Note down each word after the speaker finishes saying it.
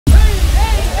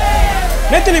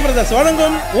நெத்திலி பிரதர்ஸ்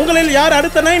வழங்கும் உங்களில் யார்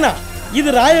அடுத்த நைனா. இது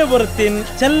ராயபுரத்தின்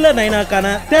செல்ல நைனாக்கான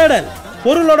தேடல்.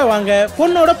 பொருளோட வாங்க,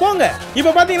 பொண்ணோட போங்க.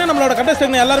 இப்ப பாத்தீங்கன்னா நம்மளோட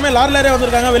கண்டஸ்டன்ட் எல்லாருமே லாரிலே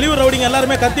வந்திருக்காங்க. வெளியூர் ரவுடிங்க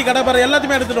எல்லாருமே கத்தி கடப்பார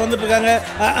எல்லாத்தையுமே எடுத்துட்டு வந்துட்டு இருக்காங்க.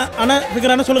 ஆனா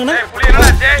இதுக்கு சொல்லுங்கண்ணா,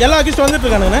 எல்லா அகிஸ்ட் வந்துட்டு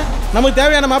இருக்கானுங்கண்ணா. நமக்கு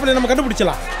தேவையான மாப்பிள்ளை நம்ம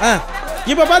கண்டுபிடிச்சலாம்.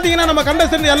 இப்ப பாத்தீங்கன்னா நம்ம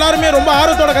கண்டஸ்டன்ட் எல்லாருமே ரொம்ப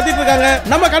ஆர்வத்தோட கத்திட்டு இருக்காங்க.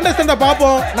 நம்ம கண்டஸ்டன்ட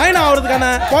பாப்போம், நைனா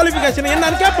ஆவறதுக்கான குவாலிஃபிகேஷன்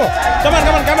என்னன்னு கேட்போம். Come on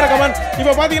come on camera come on.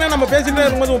 இப்ப பாத்தீங்கன்னா நம்ம பேசிட்டு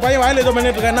இருக்கும்போது உங்க பையன் வாயில ஏதோ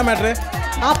பண்ணிட்டு இருக்கான். என்ன மேட்டர்?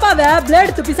 அப்பாவே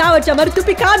பிளேட் துப்பி சாவச்ச மாதிரி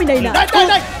துப்பி காமி நைனா.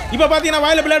 இப்ப பாத்தீங்கன்னா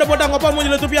வாயில பிளேட் போட்டு அவங்க அப்பா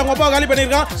மூஞ்சில துப்பி அவங்க அப்பா காலி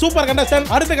பண்ணிருக்கான். Super contestant.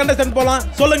 அடுத்த கண்டஸ்டன்ட் போலாம்.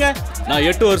 சொல்லுங்க. நான்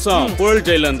 8 வருஷம் புழல்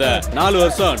ஜெயில இருந்தேன், 4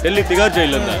 வருஷம் டெல்லி திகார்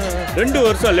ஜெயில இருந்தேன், 2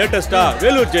 வருஷம் லேட்டஸ்டா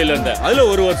வேலூர் ஜெயில இருந்தேன், அதுல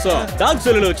 1 வருஷம் டாக்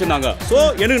செல்லுல வச்சிருந்தாங்க. சோ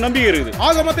எனக்கு நம்பிக்கை இருக்குது.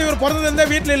 ஆக மொத்தம் இவர் பிறந்தது இருந்த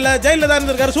வீட்ல இல்ல, ஜெயில தான்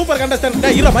இருந்திருக்காரு. Super contestant.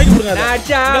 இல்ல மைக் கொடுங்க.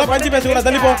 இதெல்லாம் பஞ்சி பேச கூட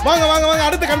தள்ளி போ. வாங்க வாங்க வாங்க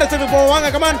அடுத்த கண்டஸ்டன்ட் போ.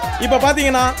 வாங்க கமான். இப்ப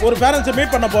பாத்தீங்கன்னா ஒரு பேரண்ட்ஸ்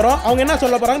மீட் பண்ண போறோம். அவங்க என்ன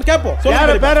சொல்ல போறாங்கன்னு கேப்போம்.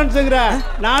 சொல்லுங்க பேரண்ட்ஸ்ங்கற.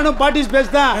 நானும் பார்ட்டிஸ்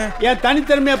பேஸ்தான். என்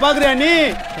தனித்தன்மையை பாக்குறியா நீ?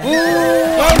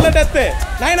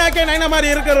 நைனாக்கே நைனா மாதிரி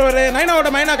இருக்கிறவரு நைனாவோட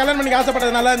மைனா கல்யாணம் பண்ணி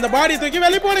ஆசைப்பட்டதுனால இந்த பாடி தூக்கி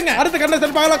வெளிய போடுங்க. அடுத்த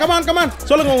கண்டஸ்டன்ட் பார்க்கலாம். Come on come on.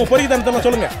 சொல்லுங்க உங்க பொறிதனத்தெல்லாம்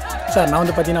சொல்லுங்க. சார் நான்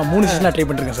வந்து பாத்தீங்கன்னா 3 சீசன் ட்ரை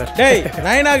பண்ணிருக்கேன் சார். டேய்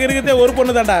நைனாக்கு இருக்குதே ஒரு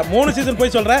பொண்ணு தான்டா. 3 சீசன்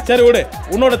போய் சொல்ற. சரி விடு.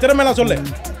 உன்னோட திறமை எல்லாம் சொல்லு.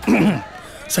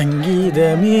 சங்கீத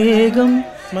மேகம்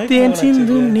தேன்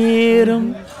சிந்தும் நேரம்.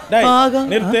 டேய்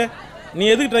நிறுத்து. நீ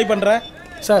எதுக்கு ட்ரை பண்ற?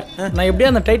 சார் நான் எப்படியே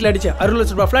அந்த டைட்டில் அடிச்சு 60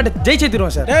 லட்சம் ரூபாய் ஃபிளாட் ஜெயிச்சே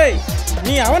தருவேன் சார். டேய்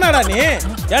நீ அவனாடா நீ?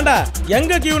 ஏண்டா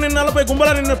எங்க கியூ நின்னால போய்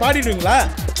கும்பலா நின்னு பாடிடுவீங்களா?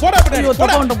 போடா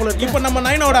போடா. இப்போ நம்ம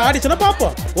நைனாவோட ஆடிஷனை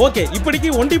பாப்போம். ஓகே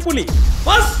இப்படிக்கு ஒண்டி புலி.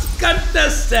 ஃபர்ஸ்ட்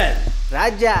கண்டஸ்டன்ட்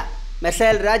ராஜா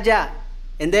மெசேல் ராஜா.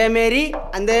 எந்த மேரி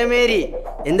அந்த மேரி,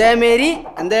 எந்த மேரி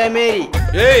அந்த மேரி.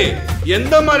 ஏய்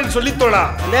எந்த மாதிரி சொல்லி தோடா.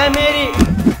 அந்த மேரி.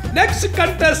 Next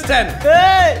contestant.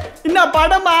 ஏய் என்ன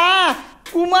படமா?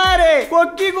 குமாரே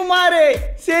கொக்கி குமாரே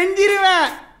செஞ்சிருவேன்.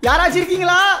 யாராச்சும்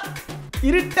இருக்கீங்களா?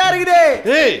 இருட்டா இருக்குதே.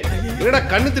 ஏய் என்னடா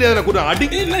கண்ணு தெரியாதடா கூட அடி.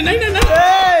 ஏய்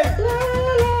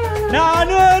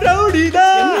நானே ரவுடி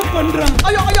தான். என்ன பண்றான்?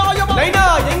 ஐயோ ஐயோ ஐயோ நைனா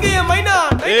எங்க ஏ மைனா?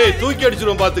 ஏய் தூக்கி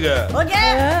அடிச்சிரும் பாத்துக்க. ஓகே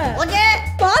ஓகே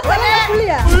பாத்தல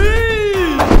புளியா.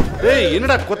 ஏய்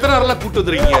என்னடா கொத்தனாரெல்லாம் கூட்டி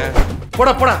வந்திருக்கீங்க?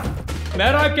 போடா போடா.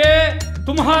 मेरा के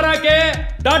तुम्हारा के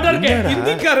डॉटर के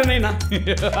हिंदी कर नैना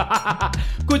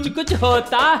कुछ कुछ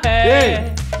होता है. ஏய்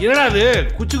என்னடா இது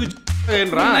குச்சு குச்சு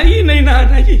என்றா? नहीं नैना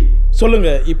नहीं. சொல்லுங்க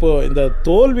இப்போ இந்த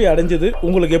தோல்வி அடைஞ்சது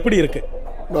உங்களுக்கு எப்படி இருக்கு?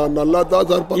 நான் நல்லா தான்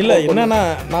சார். இல்ல என்னன்னா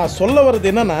நான் சொல்ல வர்றது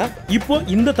என்னன்னா இப்போ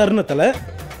இந்த தருணத்துல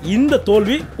இந்த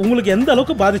தோல்வி உங்களுக்கு எந்த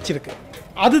அளவுக்கு பாதிச்சிருக்கு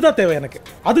அதுதான் தேவை எனக்கு.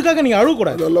 அதுக்காக நீங்க அழுவ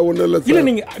கூடாது. அதெல்லாம் ஒண்ணு இல்ல சார். இல்ல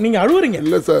நீங்க அழுவுறீங்க.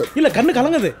 இல்ல சார். இல்ல கண்ணு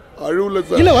கலங்குது. அழுவல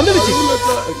சார். இல்ல வந்துடுச்சு.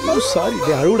 சாரி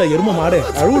டேய் அழுவுடா எரும மாடு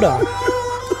அழுவுடா.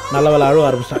 நல்லவேளை அழுவ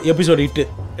ஆரம்பிச்சான். எபிசோட் 8.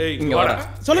 ஏய் இங்க வாடா.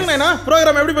 சொல்லுங்க நைனா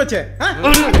ப்ரோகிராம் எப்படி போச்சு?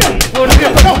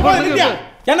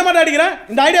 என்ன மாதிரி அடிக்கிற?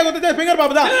 இந்த ஐடியா கொடுத்தது ஃபிங்கர்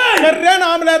பாபு தான். சரியான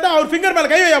ஆம்பளை தான். அவர் ஃபிங்கர் மேல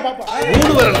கை வையா பாப்பா.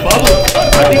 மூணு வரன் பாபு.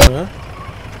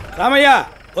 ராமையா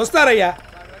ஒஸ்தாரையா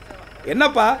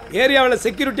என்னப்பா ஏரியாவில்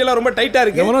செக்யூரிட்டி எல்லாம் ரொம்ப டைட்டா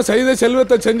இருக்கு. எவனோ செய்த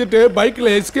செல்வத்தை செஞ்சுட்டு பைக்ல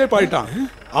எஸ்கேப் ஆயிட்டான்.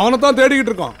 அவனை தான்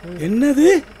தேடிக்கிட்டு இருக்கோம். என்னது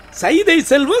சைதை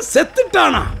செல்வம்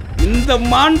செத்துட்டானா? இந்த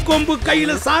மான் கொம்பு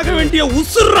கையில சாக வேண்டிய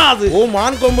உசுறாது. ஓ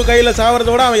மான் கொம்பு கையில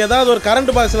சாவறத விட அவன் ஏதாவது ஒரு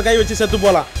கரண்ட் பாக்ஸ்ல கை வச்சு செத்து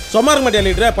போலாம். சும்மா இருக்க மாட்டியா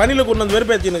லீடர்? பனில கொண்டு வந்து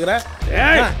வெறுப்பேத்தி நிக்கிற.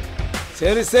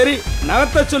 சரி சரி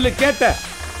நகத்த சொல்லி கேட்ட.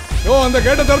 ஓ அந்த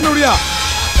கேட்ட திறந்து விடியா.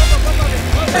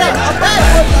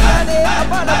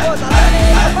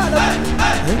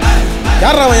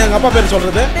 யாரா அவன் எங்க அப்பா பேர்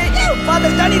சொல்றது?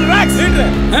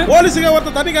 போலீஸுக்கு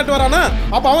ஒருத்தர் தண்ணி காட்டு வரானா?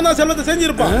 அப்ப அவன் தான் செல்வத்தை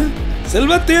செஞ்சிருப்பான்.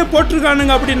 செல்வத்தையே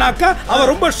போட்டுருக்கானுங்க அப்படின்னாக்கா அவன்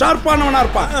ரொம்ப ஷார்ப்பானவனா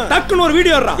இருப்பான். டக்குன்னு ஒரு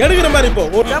வீடியோ எடுக்கிற மாதிரி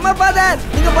இப்போ நம்ம ஃபாதர்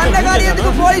நீங்க பண்ண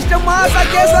காரியத்துக்கு போலீஸ் மாசா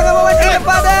கேஸ் வாங்க மாட்டீங்க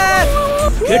ஃபாதர்.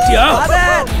 கேட்டியா?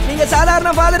 ஃபாதர் நீங்க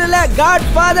சாதாரண ஃபாதர் இல்ல, காட்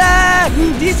ஃபாதர்.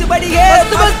 ஜீசு படியே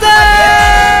பஸ்தர்.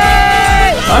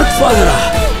 காட் ஃபாதரா?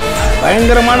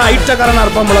 பயங்கரமான ஐட்டக்காரனா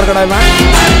இருப்பான் போல இருக்கடா இவன்.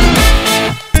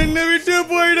 என்ன விட்டு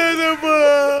போயிடாதப்பா.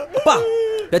 அப்பா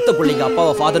பெத்த பிள்ளைங்க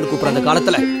அப்பாவை ஃபாதர்னு கூப்பிடுற அந்த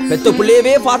காலத்துல பெத்த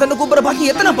பிள்ளையவே ஃபாதர்னு கூப்பிடுற பாக்கி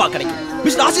எத்தனைப்பா கிடைக்கும்?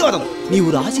 மிஸ்டர் ஆசீர்வாதம் நீ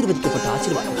ஒரு ஆசீர்வதிக்கப்பட்ட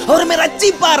ஆசீர்வாதம். அவரை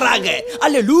ரட்சிப்பாராங்க.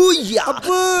 அல்லேலூயா.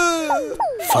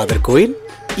 ஃபாதர் கோயில்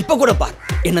இப்ப கூட பார்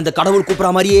என்ன அந்த கடவுள்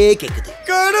கூப்பிடுற மாதிரியே கேக்குது.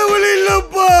 கடவுள்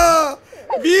இல்லப்பா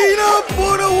வீணா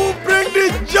போன உன் friend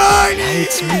Johnny.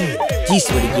 It's me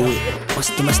ஜீஸ் வடியே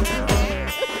Mast Mast.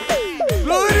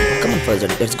 Come on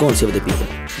Fazal, let's go and save the people.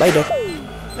 Bye dad.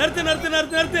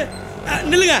 நிறுத்து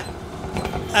நில்லுங்க.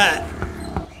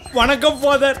 வணக்கம்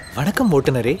ஃபாதர். வணக்கம்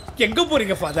ஓட்டுநரே. எங்க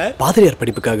போறீங்க ஃபாதர்? பாதிரியார்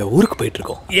படிப்புக்காக ஊருக்கு போயிட்டு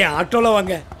இருக்கோம். ஏன் ஆட்டோல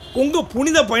வாங்க. உங்க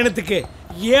புனித பயணத்துக்கு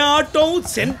ஏன் ஆட்டோவும்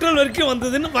சென்ட்ரல் வரைக்கும்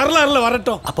வந்ததுன்னு வரலாறுல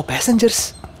வரட்டும். அப்ப பேசஞ்சர்ஸ்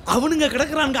அவனுங்க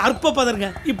கிடக்குறாங்க அற்ப பதருங்க.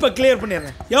 இப்ப கிளியர்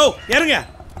பண்ணிடுறேன். யோ இறங்க.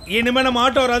 இனிமே நம்ம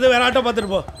ஆட்டோ வராது, வேற ஆட்டோ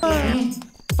பார்த்துட்டு போ.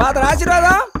 ஃபாதர்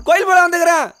ஆசீர்வாதம், கோயில் போல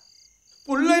வந்துக்கிறேன்.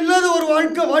 புள்ள இல்லாத ஒரு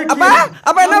வாழ்க்கை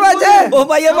அப்ப என்ன பாச்சு? உன்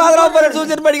பையன் ஃபாதரா போற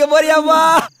சூசைட் படிக்க போறியாப்பா?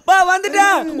 பா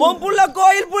வந்துட்டேன், உன் புள்ள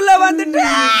கோயில் புள்ள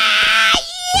வந்துட்டேன்.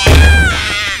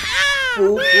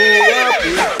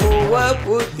 பூவா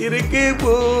பூத்திருக்கு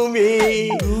பூமி,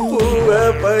 பூவ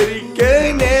பறிக்க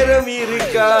நேரம்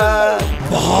இருக்கா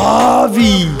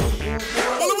பாவி.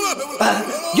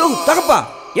 யோ தகப்பா,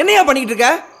 என்னையா பண்ணிட்டு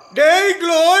இருக்க? டேய்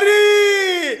க்ளோரி,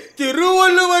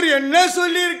 திருவள்ளுவர் என்ன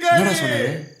சொல்லியிருக்காரு? என்ன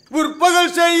சொன்னாரு?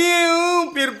 முற்பகல் செய்யும்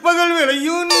பிற்பகல்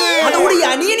விளையும். அதோட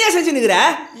நீ என்ன செஞ்சுனுக்குற?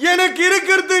 எனக்கு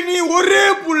இருக்கிறது நீ ஒரே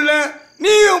புள்ள,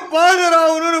 நீயும் ஃபாதர்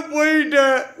ஆகணும்னு போயிட்ட.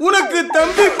 உனக்கு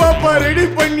தம்பி பாப்பா ரெடி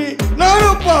பண்ணி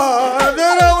நானும்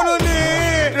ஃபாதர் ஆகணும்னு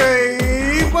ட்ரை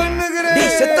பண்ணுகிறேன்.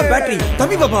 டேய் செத்த பேட்டரி,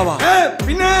 தம்பி பாப்பாவா?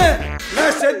 பின்ன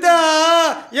நான் செத்தா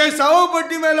என்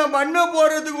சவப்பட்டி மேல மண்ணை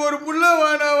போடுறதுக்கு ஒரு புள்ள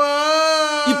வேணாவா?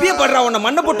 இப்பயே படுறா, உன்னை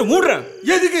மண்ணை போட்டு மூடுறேன்.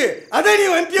 எதுக்கு? அத நீ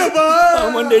வந்தியாப்பா?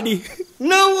 ஆமா டேடி.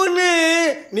 நான் ஒண்ணு,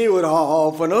 நீ ஒரு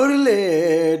half an hour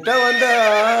லேட்டா வந்தா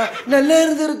நல்லா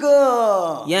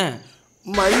இருந்திருக்கும். ஏன்?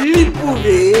 மல்லிப்பூ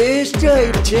வேஸ்ட்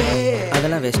ஆயிடுச்சே.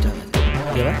 அதெல்லாம் வேஸ்ட் ஆகாது.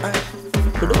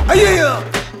 ஐயோ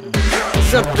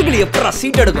சத்துக்களி எப்பரா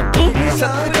சீட் எடுக்கும்?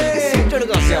 சீட்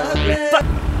எடுக்கும்.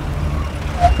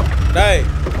 டேய்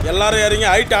எல்லாரும் இறங்கி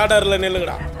ஹைட் ஆர்டர்ல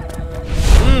நில்லுங்கடா.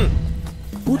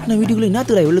 பூட்டின வீட்டுக்குள்ள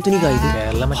என்னத்துக்குடா இவ்வளவு துணி காயுது?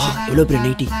 எவ்வளவு பெரிய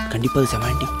நைட்டி? கண்டிப்பா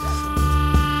 70.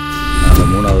 அந்த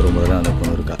 3வது ரூம்ல அந்த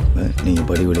பொண்ணு இருக்கா, நீங்க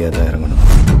படி வழியா தான் இறங்கணும்.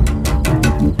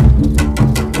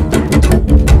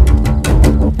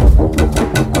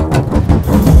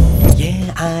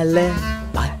 ஏன் ஆள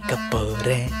பார்க்க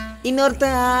போறேன், இன்னொருத்த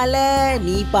ஆள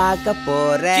நீ பார்க்க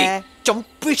போற.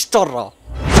 சம்பிஸ்டரா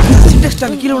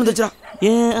சிண்டஸ்டாங்க கீழே விழுந்துச்சுடா.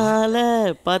 ஏன் ஆள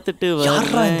பார்த்துட்டு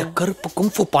யாரா இந்த கருப்பு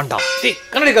குங்ஃபு பாண்டா? டேய்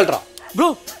கண்ணாடி கழட்றா. ப்ரோ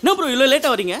என்ன ப்ரோ இவ்வளோ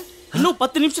லேட்டாக வரீங்க? இன்னும்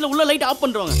 10 நிமிஷத்துல உள்ள லைட் ஆஃப்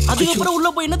பண்றாங்க. அதுக்கப்புறம் உள்ள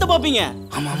போய் என்னத்த பாப்பீங்க?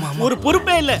 ஒரு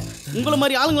பொறுப்பே இல்ல. உங்கள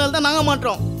மாதிரி ஆளுங்களால தான் நாங்க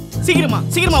மாட்டோம்.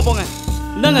 சீக்கிரமா போங்க.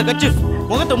 இந்தாங்க கச்சிஃப்,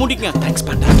 முகத்தை மூடிக்கங்க. தேங்க்ஸ்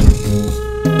பாண்டா.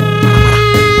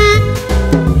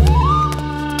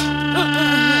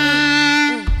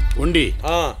 உண்டி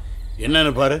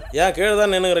என்னன்னு பாரு. ஏன் கீழே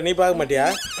தான் நின்னுங்கிற, நீ பார்க்க மாட்டியா?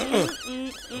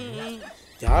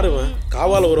 யாருவன்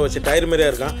காவால ஊற வச்சு டயர் மாதிரியா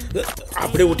இருக்கான்,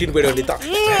 அப்படியே ஊட்டிட்டு போயிட வேண்டியதான்.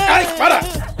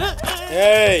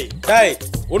 ஏய் டேய்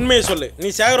உண்மையை சொல்லு, நீ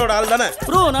சேகரோட ஆள் தானே?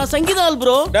 ப்ரோ நான் சங்கீதா ஆள்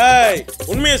ப்ரோ. டேய்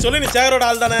உண்மையை சொல்லு, நீ சேகரோட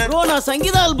ஆள் தானே? ப்ரோ நான்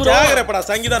சங்கீதா ஆள் ப்ரோ. சேகரப்படா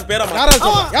சங்கீதான் பேரா?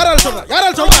 யாரால்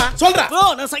சொல்றா? ப்ரோ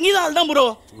நான் சங்கீதா ஆள் தான் ப்ரோ.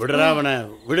 விடுறா அவனை,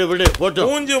 விடு போட்டு.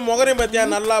 மூஞ்சி முகரையும் பத்தியா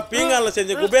நல்லா பீங்கான்ல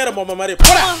செஞ்ச குபேர பொம்மை மாதிரி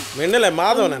போடா. மின்னல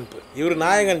மாதவன் நட்பு, இவரு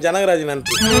நாயகன் ஜனகராஜ்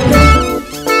நட்பு.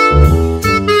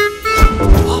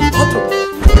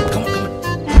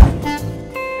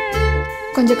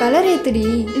 கொஞ்சம் கலர் ஏத்துடி.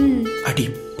 அடி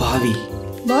பாவி,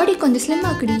 பாடி கொஞ்சம் ஸ்லிம்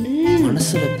ஆக்குடி.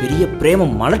 மனசுல பெரிய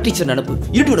பிரேமம் மலை டீச்சர் நினைப்பு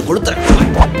இருட்டு விட கொடுத்துறேன்.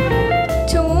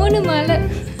 சோனு மலை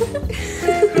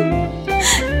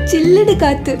சில்லுடு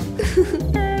காத்து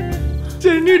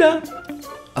சென்னிடா.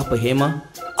 அப்ப ஹேமா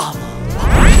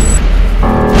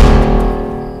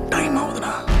டைம்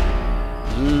ஆகுதுண்ணா.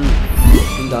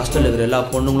 இந்த ஹாஸ்டல்ல இருக்கிற எல்லா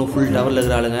பொண்ணுங்களும் ஃபுல் டவர்ல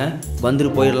இருக்கிற ஆளுங்க.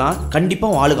 வந்துட்டு போயிடலாம்.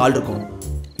 கண்டிப்பா ஆளுக்கு ஆள்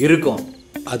இருக்கும்.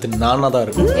 அது நானா தான்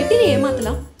இருக்கும். எப்படி நீ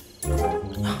ஏமாத்தலாம்?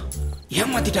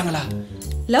 ஏமாத்திட்டாங்களா?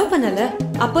 லவ் பண்ணல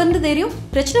அப்ப இருந்து தெரியும்,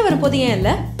 பிரச்சனை வரும்போது ஏன் இல்ல?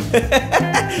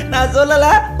 நான் சொல்லல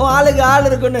ஆளுக்கு ஆள்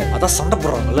இருக்குன்னு. அதான் சண்டை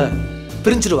போடுறாங்கல்ல,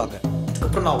 பிரிஞ்சிடுவாங்க.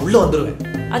 அப்புறம் நான் உள்ள வந்துருவேன்.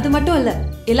 அது மட்டும் இல்ல,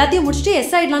 எல்லாத்தையும் முடிச்சுட்டு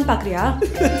எஸ் ஆயிடலான்னு பாக்குறியா?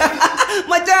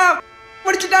 மச்சான்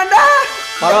முடிச்சிட்டான்டா.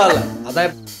 பரவாயில்ல,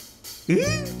 அதான்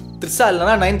த்ரிஷா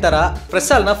இல்லனா நயன்தாரா,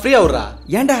 பிரஷா இல்லனா ஃப்ரீயா விடுறா.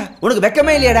 ஏன்டா உனக்கு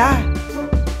வெக்கமே இல்லையாடா?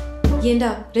 ஏண்டா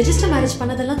ரெஜிஸ்டர் மேரேஜ்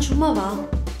பண்ணதெல்லாம் சும்மாவா?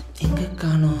 எங்க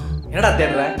காணோம்? என்னடா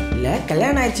தேடுற? இல்ல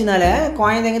கல்யாணம் ஆயிடுச்சுனால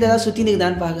குழந்தைங்க ஏதாவது சுத்தி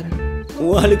நிக்குதான்னு பாக்குறேன்.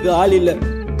 ஆளுக்கு ஆள் இல்ல,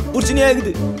 புடிச்சுனே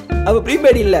ஆகுது. அவ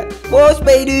ப்ரீபெய்டு இல்ல, போஸ்ட்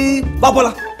பெய்டு. வா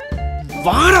போலாம்.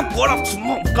 வாடா போலாம்,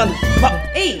 சும்மா உட்காந்து.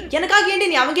 ஏய் எனக்காக ஏண்டி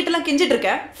நீ அவங்க கிட்ட எல்லாம் கெஞ்சிட்டு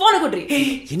இருக்க? போனை குடுறி.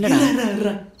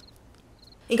 என்னடா?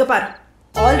 இங்க பாரு,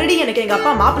 ஆல்ரெடி எனக்கு எங்க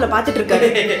அப்பா மாப்பிள்ள பாத்துட்டு இருக்காரு.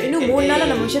 இன்னும் 3 நாள்ல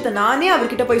நம்ம விஷயத்த நானே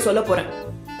அவர்கிட்ட போய் சொல்ல போறேன்.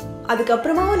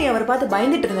 அதுக்கப்புறமாவும் நீ அவரை பார்த்து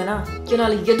பயந்துட்டு இருந்தேனா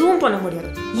என்னால எதுவும் பண்ண முடியாது.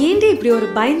 ஏண்டி இப்படி ஒரு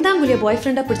பயந்தாங்குழிய பாய்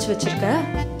ஃப்ரெண்டா பிடிச்சு வச்சிருக்க?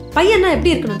 பையனா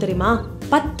எப்படி இருக்கணும் தெரியுமா?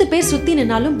 10 பேர் சுத்தி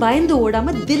நின்னாலும் பயந்து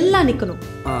ஓடாம தில்லா நிக்கணும்.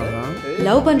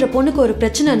 லவ் பண்ற பொண்ணுக்கு ஒரு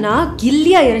பிரச்சனைனா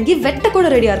கில்லியா இறங்கி வெட்ட கூட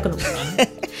ரெடியா இருக்கணும்.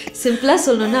 சிம்பிளா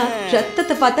சொல்லணும்னா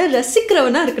ரத்தத்தை பார்த்தா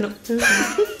ரசிக்கிறவனா இருக்கணும்.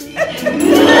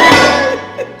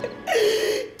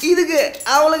 இதுக்கு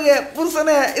அவளுக்கு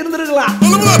புருஷனை இருந்திருக்கலாம்.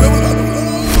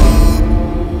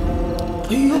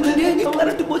 ஐயோ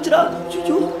கரண்ட் போச்சுடா.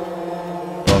 ஐயோ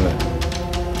வாங்க.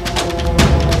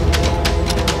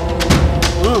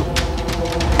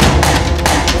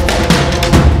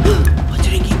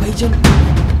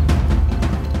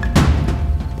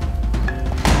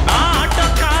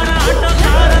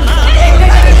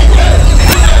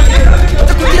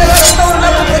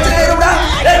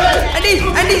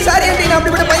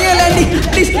 Please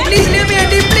please leave me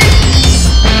auntie please.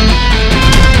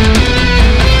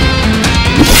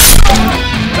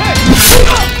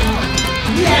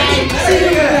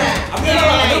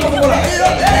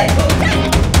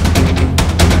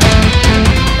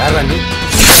 யாரா நீ?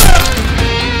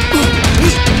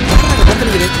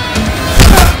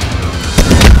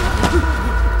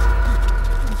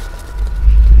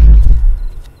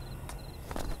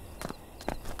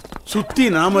 சுத்தி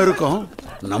நாம இருக்கோம்.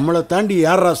 நம்மளை தாண்டி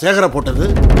யாரா சேகர போட்டது?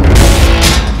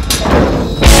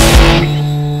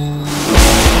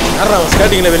 யாரா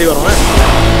ஸ்டார்டிங்ல வெளியே வருவான்?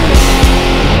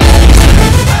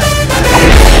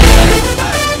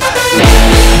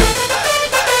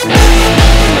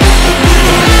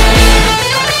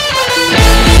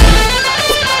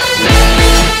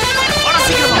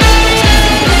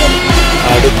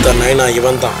 அடுத்த நைனா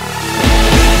இவன் தான்.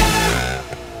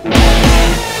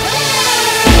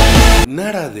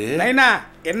 என்னடா அது? நைனா,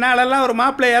 என்னாலெல்லாம் ஒரு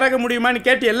மாப்பிள்ளை இறக்க முடியுமான்னு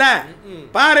கேட்டியல்ல?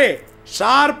 பாரு,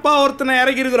 ஷார்ப்பா ஒருத்தனை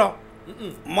இறக்கி இருக்கிறோம்.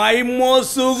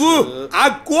 மைமோசுகு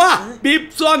அக்வா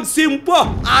பிப்சாங் சிம்போ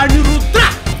அனிருத்ரா.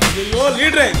 ஐயோ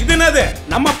லீடரே, இது என்னது?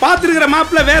 நம்ம பாத்துக்கிற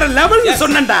மாப்பிள்ளை வேற லெவல்னு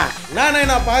சொன்னேன்டா.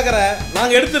 நான் பாக்குறேன்.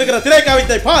 நாங்க எடுத்திருக்கிற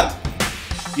திரைக்காவியத்தை பார்.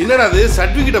 என்னடா அது?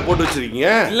 சர்டிபிகேட்டை போட்டு வச்சிருக்கீங்க?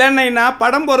 இல்ல நைனா,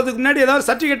 படம் போறதுக்கு முன்னாடி ஏதாவது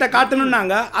சர்டிபிகேட்டை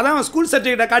காட்டணும்னாங்க. அதான் ஸ்கூல்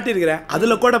சர்டிபிகேட்டை காட்டியிருக்கிறேன்.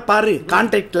 அதுல கூட பாரு,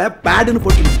 கான்ட்ராக்ட்ல பேடுன்னு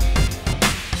போட்டு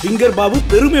ஃபிங்கர் பாபு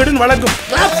பெருமையுடன் வழங்கும்.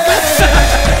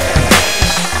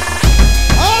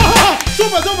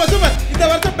 Super super super. இந்த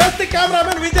வருஷம் பெஸ்ட்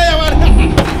கேமராமேன் விஜய் அவார்டு.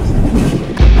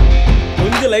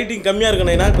 கொஞ்சம் லைட்டிங் கம்மியா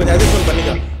இருக்கணும்னா கொஞ்சம் அட்ஜஸ்ட்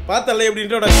பண்ணிக்கோ. பார்த்தல எப்படி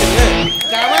இன்ட்ரோடக்ஷன்.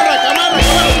 கமாரா கமாரா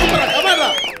கமாரா சூப்பரா கமாரா.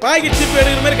 பாக்கெட் சிப்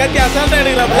எடுக்கிற மாதிரி கட்டி அசால்ட்டா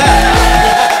எடுக்கறாப்ல.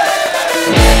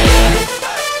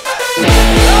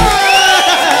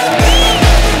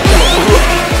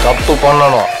 தப்பு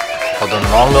பண்ணணும், அது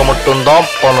நாங்க மட்டும் தான்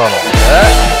பண்ணணும்.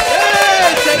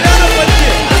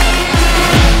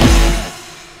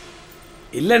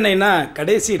 இல்ல நைனா,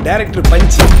 கடைசி டைரக்டர்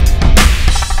பஞ்சி.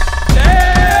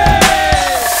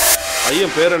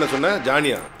 ஐயன் பேர் என்ன சொன்ன?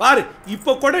 ஜானியா? பாரு,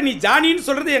 இப்ப கூட நீ ஜானின்னு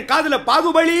சொல்றது என் காதுல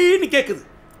பாகுபலின்னு கேக்குது.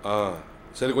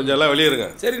 சரி, கொஞ்சம் எல்லாம் வெளியே இருங்க.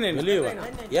 சரி நைனா, வெளியே வா.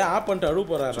 ஏன் ஆப் பண்ணிட்டு அழுவ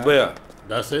போறாரு? சுப்பையா,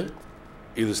 தாசு,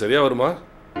 இது சரியா வருமா?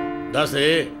 தாசு,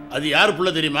 அது யார்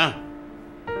புள்ள தெரியுமா?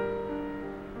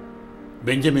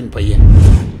 பெஞ்சமின் பையன்.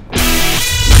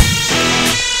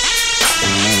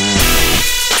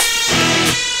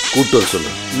 கூட்டு வர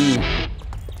சொல்லு.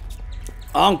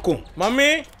 ஆங்கும். Mummy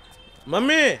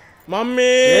mummy mummy.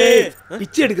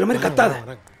 பிச்சை எடுக்கிற மாதிரி கத்தாத.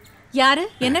 யாரு?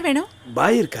 என்ன வேணும்?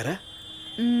 பாய் இருக்காரா?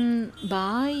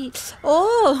 பாய். ஓ,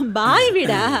 பாய்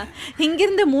வீடா?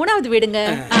 இங்கிருந்து 3வது வீடுங்க.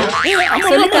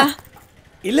 சொல்லுக்கா.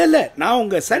 இல்ல இல்ல, நான்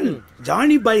உங்க சன்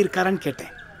ஜானி பாய் இருக்காரான்னு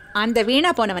கேட்டேன். அந்த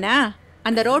வீணா போனவனா?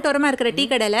 அந்த ரோட்டோரமா இருக்கிற டீ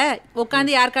கடையில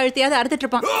உட்காந்து யார் கழுத்தையாவது அறுத்துட்டு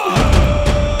இருப்பான்.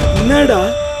 என்னடா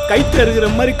கைத்து இருக்கிற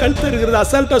மாதிரி கழுத்து இருக்கிறது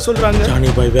அசால்ட்டா சொல்றாங்க. ஜானி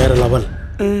பாய் வேற லெவல்.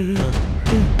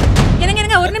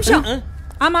 என்னங்க ஒரு நிமிஷம்.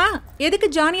 ஆமா, எதுக்கு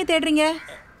ஜானியை தேடுறீங்க?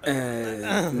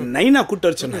 நைனா கூட்டு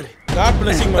வர சொன்னாரு. காட்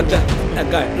பிளெஸிங் மச்சா.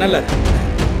 நல்ல.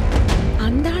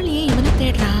 அந்த ஆள் ஏன் இவனை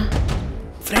தேடுறா?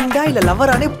 ஃப்ரெண்டா இல்ல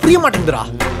லவரானே புரிய மாட்டேங்குதுடா.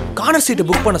 கார்னர் சீட்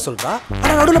புக் பண்ண சொல்றா,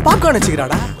 ஆனா நடுவுல பாப்கார்ன்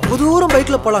வச்சுக்கிறாடா. தூரம்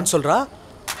பைக்ல போலான்னு சொல்றா,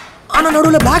 ஆனா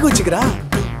நடுவுல பேக் வச்சுக்கிறா.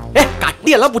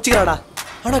 கட்டி எல்லாம் புடிச்சுக்கிறாடா.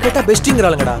 ஆனா கேட்டா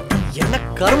பெஸ்டிங்கிறாளுங்கடா. என்ன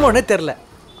கர்மம்னே தெரியல.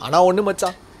 ஆனா ஒண்ணு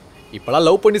மச்சான், இப்பெல்லாம்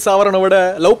லவ் பண்ணி சாவறனை விட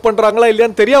லவ் பண்றாங்களா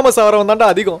இல்லையான்னு தெரியாம சாவறவன் தான்டா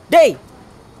அதிகம். டேய்,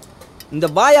 இந்த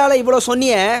வாயால இவ்வளவு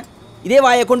சொன்னிய, இதே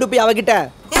வாயை கொண்டு போய் அவகிட்ட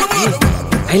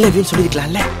ஐ லவ் யூ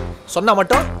சொல்லிக்கலாம்ல. சொன்னா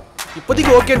மட்டும்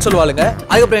இப்போதைக்கு ஓகேன்னு சொல்லுவாளுங்க.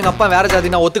 அதுக்கப்புறம் எங்க அப்பா வேற ஜாதி,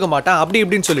 நான் ஒத்துக்க மாட்டேன் அப்படி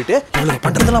இப்படின்னு சொல்லிட்டு இவளுக்கு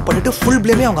பண்றதெல்லாம் பண்ணிட்டு ஃபுல்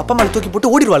ப்ளேமே அவங்க அப்பா மேல தூக்கி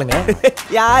போட்டு ஓடிடுவாளுங்க.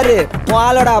 யாரு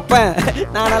வாளோட அப்பன்?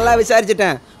 நான் நல்லா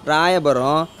விசாரிச்சுட்டேன்.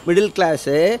 ராயபுரம் மிடில்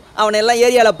கிளாஸ், அவனை எல்லாம்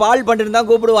ஏரியால பால் பண்ணிட்டு தான்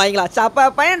கூப்பிடுவாங்களா. சப்பா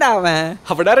பையன்டா அவன்.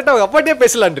 அப்ப டைரக்டா அவங்க அப்பாட்டே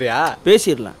பேசலான்றியா?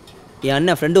 பேசிடலாம். என்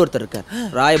அண்ணன் ஃப்ரெண்டு ஒருத்தர் இருக்கார்,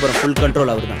 ராயபுரம் ஃபுல்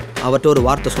கண்ட்ரோல் அவர் தான். அவர்கிட்ட ஒரு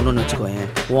வார்த்தை சொன்னோன்னு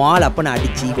வச்சுக்கோயேன், வாள் அப்பனை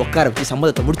அடிச்சு உட்கார வச்சு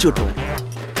சம்மதத்தை முடிச்சு விட்டுருவேன்.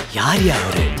 யார்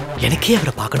அவரு? எனக்கே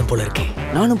அவரை பார்க்கணும் போல இருக்கே.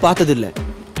 நானும் பார்த்தது இல்லை,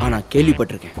 ஆனா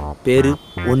கேள்விப்பட்டிருக்கேன். பேரு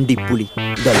ஒண்டி புலி,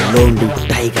 த லோன்லி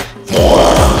டைகர்.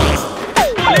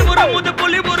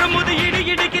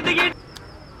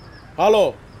 ஹலோ,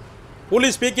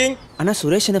 புலி ஸ்பீக்கிங். அண்ணா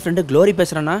சுரேஷ் என்ன ஃப்ரெண்டு க்ளோரி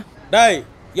பேசுறானா? டேய்,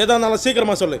 எதா இருந்தாலும்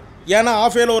சீக்கிரமா சொல்லு. ஏன்னா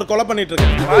ஆஃபேல ஒரு கொலை பண்ணிட்டு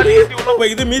இருக்கேன்.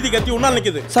 இது மீதி கத்தி உன்னால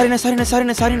நிக்குது. சரிண்ணே.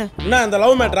 என்ன இந்த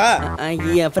லவ் மேட்டரா?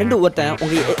 என் ஃப்ரெண்டு ஒருத்தன்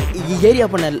உங்க ஏரியா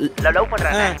பண்ண லவ்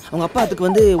பண்றானே, அவங்க அப்பா அதுக்கு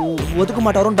வந்து ஒதுக்க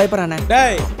மாட்டாரோன்னு பயப்படுறானே.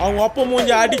 டேய், அவங்க அப்பா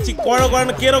மூஞ்சி அடிச்சு கோழ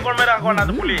கீரை கோழ மாதிரி ஆக்குவானே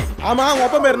அந்த புலி. ஆமா, அவங்க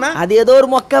அப்பா பேர் என்ன? அது ஏதோ ஒரு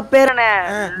மொக்க பேரனே.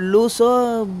 லூசோ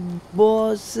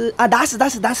போஸ். தாஸ்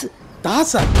தாஸ் தாஸ்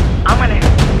தாஸா? ஆமாண்ணே.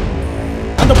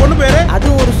 அந்த பொண்ணு பேரு? அது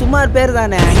ஒரு சுமார் பேர்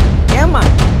தானே. ஏமா?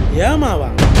 ஏமாவா?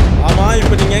 ஆமா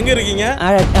இப்போ நீங்க எங்க இருக்கீங்க?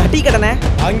 டீ கடைண்ணே.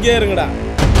 அங்கே இருங்கடா.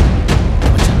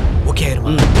 ஓகே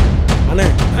ஆயிருமா? அண்ணே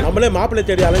நம்மளே மாப்பிள்ளை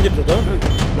தேடி அலைஞ்சிட்டு இருக்கோம்.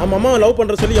 நம்ம அம்மாவை லவ்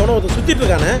பண்ற சொல்லி எவனோ ஒருத்தர் சுத்திட்டு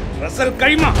இருக்கானே. ரசல்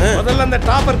கைமா முதல்ல அந்த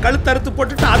டாப்பர் கழுத்து அறுத்து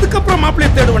போட்டுட்டு அதுக்கப்புறம்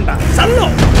மாப்பிள்ளையை தேடுவேன்டா. சல்லோ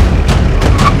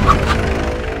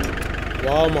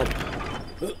வாமா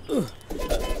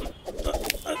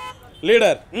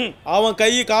லீடர். அவன்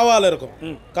கை காவால இருக்கும்,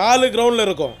 காலு கிரவுண்ட்ல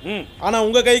இருக்கும். ஆனா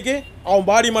உங்க கைக்கு அவன்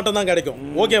பாடி மட்டும் தான் கிடைக்கும்.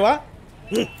 ஓகேவா?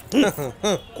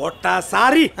 Quota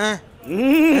sorry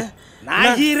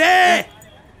நாகிரே.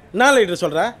 நான் லீடர்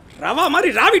சொல்ற ரவா மாதிரி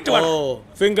ராவிட்டு வா. ஓ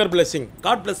finger blessing.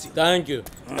 God bless you. Thank you.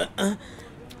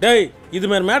 டேய் இது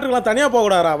மாதிரி மேட்டர்லாம் தனியா போக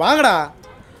கூடாதா? வாங்கடா.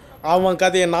 அவன்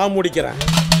கதையை நான் முடிக்கிறேன்.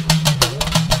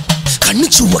 கண்ணு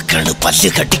சுவக்கணும், பல்லு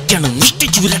கட்டிக்கணும்,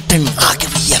 மிஷ்டிச்சு விரட்டணும்,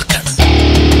 ஆகவே இருக்கணும்.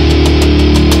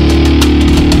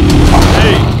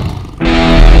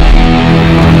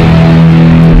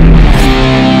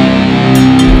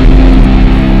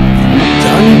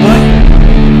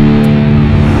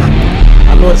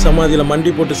 அன்வர் சமாதியில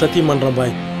மண்டி போட்டு சத்தியம் பண்றேன்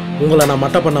பாய், உங்களை நான்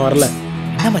மட்டை பண்ண வரல.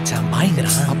 என்ன மச்சான்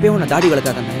பாய்ங்கிறான்? அப்பயே உன்னை தாடி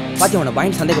வளர்க்காதண்ணே. பாத்தி உன்னை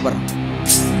பாயின்னு சந்தேகப்படுறான்.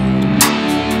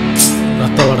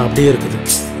 ரத்த வாடை அப்படியே இருக்குது.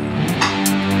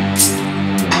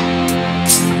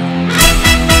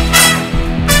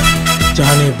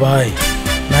 ஜானி பாய்,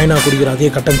 நைனா குடிக்கிற அதே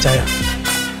கட்டன் சாயா.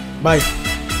 பாய்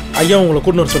ஐயா உங்களை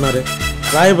கூட்டின்னு வர சொன்னாரு.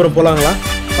 ராயபுரம் போலாங்களா?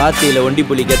 பாத்தியில ஒண்டி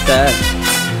புலி கெத்த.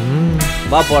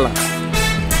 வா போலாம்.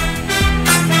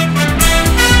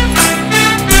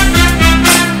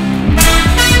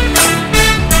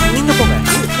 நீங்க போங்க.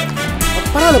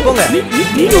 பரவாயில்ல போங்க.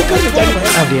 நீங்க உட்காருங்க.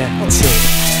 அப்படியா? சரி.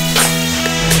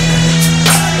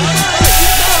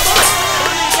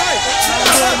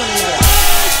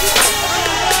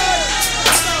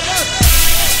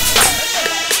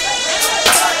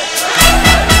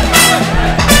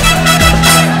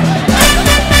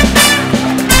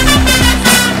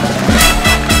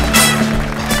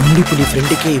 ஒண்டிப்புலி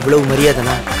ஃப்ரெண்டுக்கே இவ்வளவு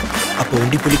மரியாதைனா அப்போ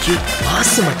ஒண்டிப்புலிக்கு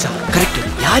மாசு மச்சான். கரெக்ட்.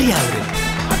 யார் அவரு?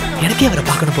 எனக்கே அவரை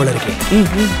பார்க்கணும் போல இருக்கு.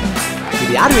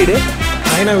 இது யார் வீடு?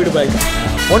 நைனா வீடு பாய்.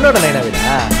 பொண்ணோட நைனா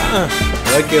வீடா?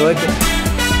 Okay okay.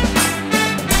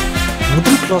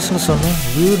 மிடில் கிளாஸ்னு சொன்னேன்,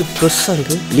 வீடு பெருசா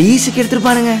இருக்கு. லீஸுக்கு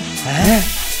எடுத்துருப்பானுங்க.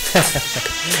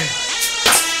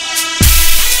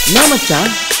 என்ன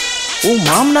மச்சான் உன்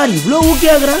மாமனார் இவ்வளோ ஊக்கி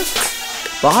ஆகுறான்?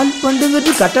 பால்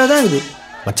பண்டுங்கிறது கரெக்டாக தான் இருக்குது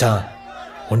மச்சான்.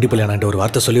 ஒண்டிப்புலி அண்ணாண்ட ஒரு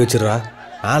வார்த்தை சொல்லி வச்சிடுறா.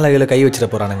 நாளையில கை வச்சிட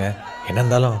போறானுங்க. என்ன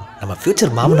இருந்தாலும் நம்ம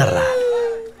ஃபியூச்சர் மாமனாரா.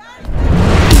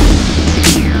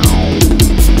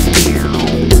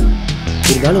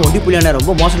 இருந்தாலும் ஒண்டிப்புலி அண்ணா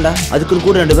ரொம்ப மோசம்டா. அதுக்குன்னு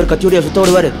கூட 2 பேர் கச்சோடியா சுத்த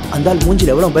விடுவாரு. அந்த ஆள்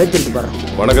மூஞ்சில் எவ்வளோ பயத்திருக்கு பாரு.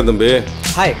 வணக்கம் தம்பி.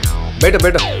 ஹாய். பேட்ட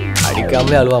பேட்ட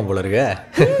அடிக்காமலே அழுவான் போல இருக்கு.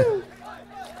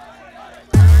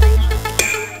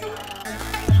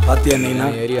 பாத்தியா நைனா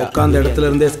உட்கார்ந்த இடத்துல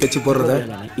இருந்தே ஸ்கெட்ச் போடுறத.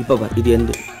 இப்போ பார் இது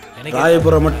எந்த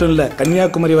ராயபுரம் மட்டும் இல்ல,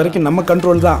 கன்னியாகுமரி வரைக்கும் நம்ம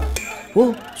கண்ட்ரோல் தான். ஓ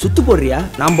சுத்து போடுறியா?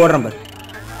 நான் போடுறேன் பார்.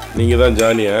 நீங்க தான்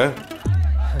ஜானியா?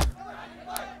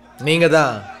 நீங்க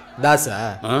தான் தாசா?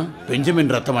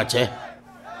 பெஞ்சமின் ரத்தமாச்சே.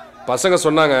 பசங்க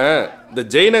சொன்னாங்க இந்த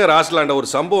ஜெயநகர் ஹாஸ்டலாண்ட ஒரு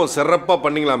சம்பவம் சிறப்பா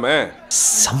பண்ணீங்களாமே.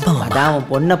 சம்பவம்? அதான் அவன்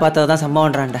பொண்ணை பார்த்ததான்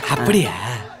சம்பவம்ன்றான்டா. அப்படியா?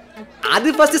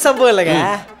 அது ஃபர்ஸ்ட் சம்பவம் இல்லைங்க.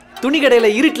 துணி கடையில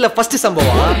இருட்டுல ஃபர்ஸ்ட்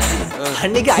சம்பவம்.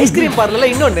 அன்னைக்கு ஐஸ்கிரீம் பார்லர்ல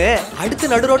இன்னொன்னு. அடுத்து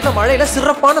நடு ரோட்ல மழையில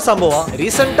சிறப்பான சம்பவம்.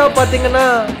 ரீசெண்டா பாத்தீங்கன்னா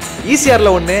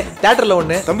ஈசிஆர்ல ஒண்ணு, தியேட்டர்ல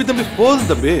ஒண்ணு. தம்பி தம்பி போதும்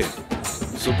தம்பி.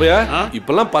 சுப்பையா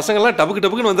இப்பெல்லாம் பசங்க எல்லாம் டபுக்கு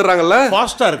டபுக்குன்னு வந்துடுறாங்கல்ல.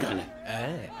 ஃபாஸ்டா இருக்காங்க.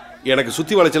 எனக்கு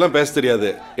சுத்தி வளைச்செல்லாம் பேச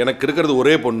தெரியாது. எனக்கு இருக்கிறது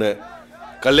ஒரே பொண்ணு.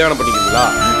 கல்யாணம் பண்ணிக்கிறீங்களா?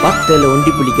 பக்தல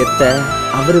ஒண்டிப்புலி கெத்த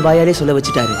அவரு வாயாலே சொல்ல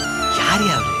வச்சுட்டாரு. யார்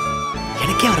அவரு?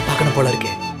 எனக்கே அவரை பார்க்கணும் போல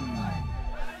இருக்கு.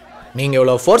 நீங்க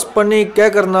இவ்வளவு ஃபோர்ஸ் பண்ணி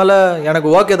கேட்கறதுனால எனக்கு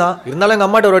ஓகே தான். இருந்தாலும் எங்க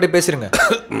அம்மாட்ட ஒரு வாட்டி பேசுறீங்க.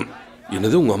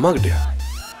 என்னது உங்க அம்மா கிட்டயா?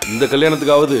 இந்த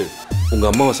கல்யாணத்துக்காவது உங்க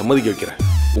அம்மாவை சம்மதிக்க வைக்கிறேன்.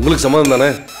 உங்களுக்கு சம்மதம் தானே?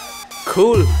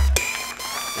 கூல்.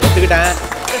 ஒத்துக்கிட்டேன்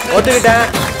ஒத்துக்கிட்டேன்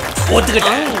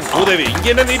ஒத்துக்கிட்டேன். உதவி இங்க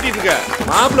என்ன நீட்டிட்டு இருக்க?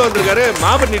 மாப்பிள்ள வந்திருக்காரு,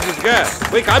 மாப்பிள்ள நீட்டிட்டு இருக்க.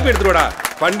 போய் காப்பி எடுத்துட்டு வாடா.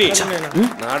 பண்ணி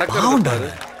நடக்க.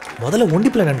 முதல்ல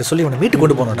ஒண்டிப்புல நண்டு சொல்லி உன்னை மீட்டு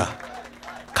கொண்டு போனோம்டா.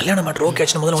 கல்யாணம் மேட்டர் ஓகே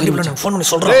ஆச்சு. முதல்ல ஒண்டிப்புல நான் ஃபோன் பண்ணி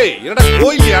சொல்றேன். டேய் என்னடா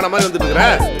கோயில் யானை மாதிரி வந்துட்டு இருக்கற?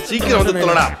 சீக்கிரம் வந்து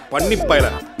தொலைடா. பண்ணி பாயல.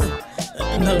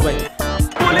 இந்தாங்க பாய்.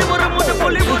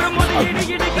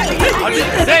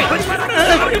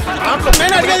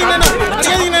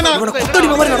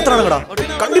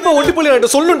 கண்டிப்பா ஒண்டிப்புலி நண்டு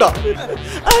சொல்லுண்டா.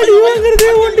 அடி வாங்குறது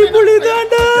ஒண்டிப்புலி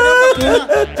தான்டா.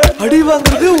 அடி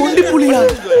வாங்குறது ஒண்டிப்புலியா?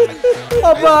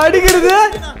 அப்ப அடிக்கிறது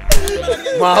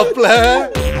மாப்ள.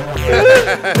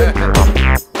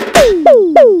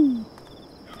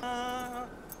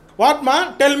 வாட் மா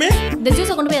டெல் மீ. இந்த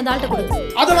ஜூஸை கொண்டு போய் அந்த ஆள்கிட்ட கொடு.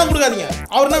 அதெல்லாம் கொடுக்காதீங்க.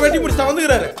 அவர் தான் வெட்டி பிடிச்சா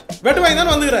வந்துக்கிறாரு. வெட்டு வாங்கி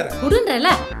தானே வந்துக்கிறாரு.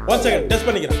 குடுன்றல. ஒன் செகண்ட் டெஸ்ட்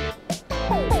பண்ணிக்கிறேன்.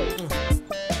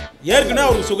 ஏற்கனவே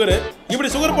அவருக்கு சுகர். இப்படி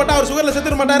சுகர் போட்டா அவர் சுகர்ல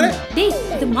செத்துற மாட்டாரு. டேய்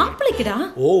இது மாப்பிளைக்குடா.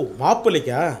 ஓ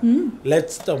மாப்பிளைக்கா?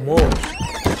 Let's the move.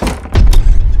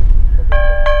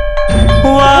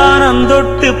 வானம்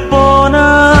தொட்டு போனா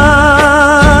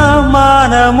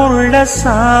மானமுள்ள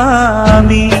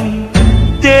சாமி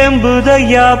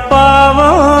தேம்புதையா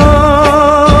பாவம்.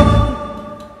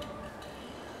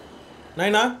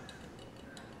 நைனா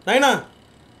நைனா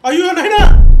ஐயோ நைனா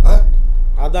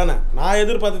அதானே நான்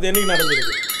எதிர்பார்த்தது என்னைக்கு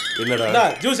நடந்துருக்கு. என்னடா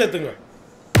ஜூஸ் எடுத்துங்க.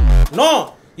 நோ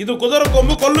இது குதிரை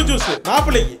கொம்பு கொள்ளு ஜூஸ்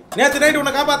மாப்பிள்ளைக்கு. நேற்று நைட்டு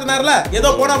உன்னை காப்பாத்தினார்ல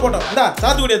ஏதோ போனா போட்டோம். இந்தா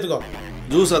சாத்துக்குடி எடுத்துக்கோ.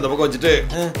 ஜூஸ் அந்த பக்கம் வச்சுட்டு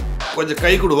கொஞ்சம்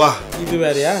கை கொடுவா. இது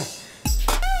வேறையா?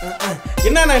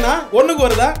 என்ன நைனா ஒண்ணுக்கு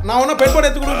வருதா? நான் ஒன்னும் பெட் போட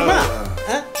எடுத்து கொடுக்குமா?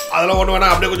 அதெல்லாம் ஒண்ணு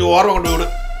வேணா, அப்படியே கொஞ்சம் ஓரமா கொண்டு விடு.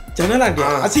 ஜன்னலாண்டி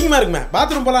அசிங்கமா இருக்குமே,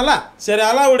 பாத்ரூம் போலாம்ல. சரி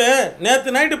அலா விடு.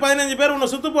 நேத்து நைட்டு 15 பேர் உன்னை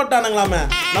சுத்து போட்டானுங்களாமே.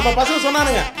 நம்ம பசங்க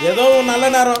சொன்னானுங்க ஏதோ நல்ல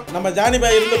நேரம் நம்ம ஜானி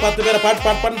பாய் இருந்து 10 பேரை பாட்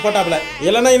போட்டாப்ல.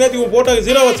 இல்லைன்னா இன்னைக்கு photo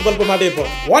 0 watts bulb மாட்டிருப்போம்.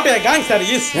 What A gangster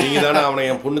is. நீங்க தானே அவனை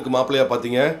என் பொண்ணுக்கு மாப்பிள்ளையா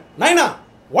பாத்தீங்க? நைனா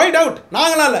ஒயிட் அவுட்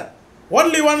நாங்களா இல்ல.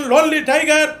 ஒன்லி ஒன் லோன்லி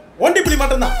டைகர் ஒண்டி புலி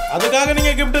மட்டும்தான். அதுக்காக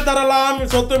நீங்க கிஃப்ட் தரலாம்,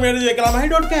 சொத்தும் எழுதி வைக்கலாம். I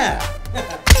don't care.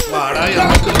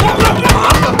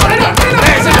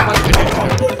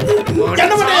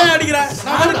 என்ன பண்ணி அடிக்கிற?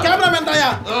 நான் கேமராமேன் தாயா.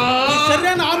 நீ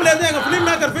சரியான ஆம்பளை எங்க ஃபிலிம்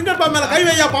மேக்கர் ஃபிங்கர் பாம் மேல கை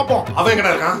வையா பாப்போம். அவன்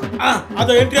எங்கடா இருக்கான்?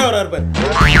 அது என்ட்ரி ஆவறா இருப்பார்.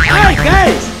 Hi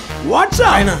guys what's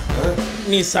up? நைனா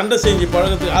நீ சண்டை செஞ்சு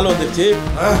பழகத்துக்கு ஆள் வந்துருச்சு.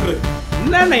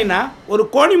 என்ன நைனா ஒரு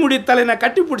கோணி முடி தலைன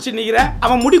கட்டி பிடிச்சி நிக்கிற?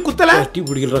 அவன் முடி குத்தல? கட்டி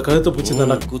பிடிக்கிற கழுத்தை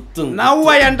பிடிச்சிருந்தா குத்து. Now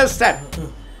I understand.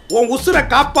 உன் உசுரை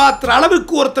காப்பாத்துற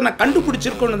அளவுக்கு ஒருத்தனை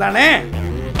கண்டுபிடிச்சிருக்கணும் தானே?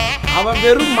 அவன்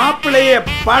வெறும் மாப்பிளைய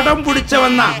படம்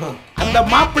பிடிச்சவன் தான். அந்த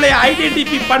மாப்பிளைய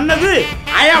ஐடென்டிஃபை பண்ணது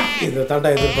ஐயம். இத தாண்டா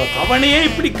எதிர்பார்த்தேன். அவனையே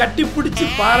இப்படி கட்டி பிடிச்சி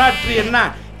பாராட்டு என்ன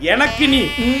எனக்கு நீ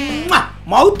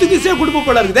மவுத்து கிசே குடுப்ப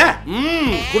போல இருக்குதே.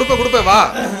 குடுப்ப வா.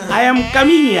 ஐ am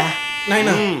coming yeah.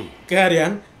 Naina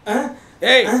carry on.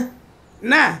 ஏய்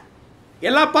என்ன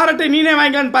எல்லா பாராட்டையும் நீனே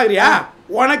வாங்கிக்கலான்னு பாக்குறியா?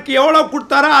 உனக்கு எவ்வளவு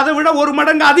கொடுத்தாரோ அதை விட ஒரு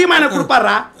மடங்கு அதிகமா எனக்கு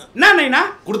கொடுப்பாரா? என்ன நைனா?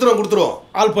 கொடுத்துருவோம்.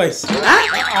 All boys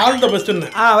all the best.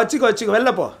 வச்சுக்கோ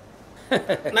வெளில போ.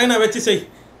 நைனா வெச்சு செய்.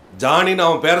 ஜானின்னு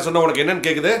அவன் பேரை சொன்னா உனக்கு என்னன்னு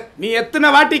கேக்குது? நீ எத்தனை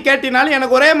வாட்டி கேட்டினாலும்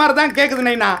எனக்கு ஒரே மாதிரி தான் கேக்குது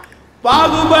நைனா.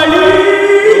 பாகுபலி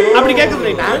அப்படி கேக்குது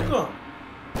நைனா.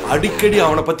 அடிக்கடி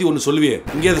அவனை பத்தி ஒன்னு சொல்லுவியே,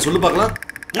 இங்கே அதை சொல்லு பார்க்கலாம்.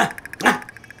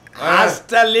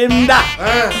 அஸ்டலிண்டா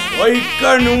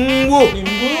ஒய்கனும்பு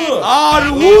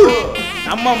ஆறு ஊர்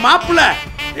நம்ம மாப்பிள்ள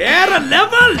வேற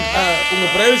லெவல். உங்க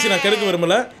பிரைவசி நான் கெடுக்க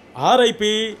விரும்பல.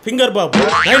 RIP finger Babu.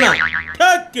 நைனா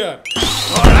டேக் கேர்.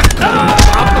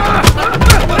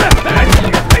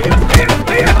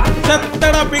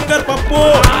 சத்தடா ஃபிங்கர் பப்பு.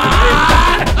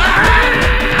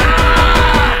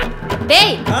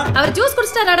 டேய் அவர் ஜூஸ்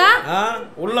குடிச்சிட்டாராடா?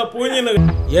 உள்ள பூஞ்சின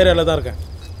ஏரியால தான் இருக்கேன்.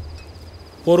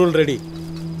 பொருள் ரெடி.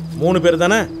 3 பேர்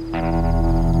தானே?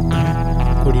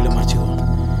 கொடியில மாச்சுக்கோ.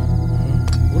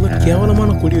 இவ்வளவு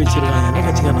கேவலமான கொடி வச்சிருக்காங்க. என்ன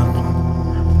கட்சிக்கான அர்த்தம்?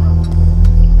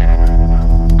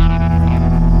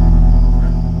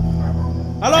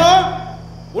 ஹலோ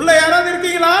உள்ள யாராவது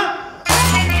இருக்கீங்களா?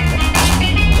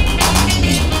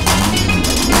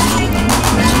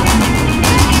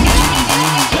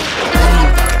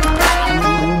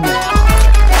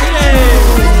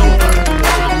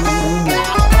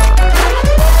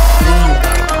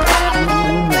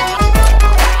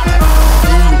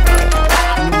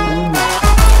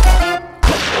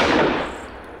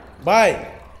 பாய்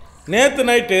நேற்று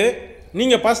நைட்டு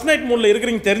நீங்கள் ஃபர்ஸ்ட் நைட் மூடில்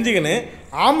இருக்கிறீங்க தெரிஞ்சுக்கின்னு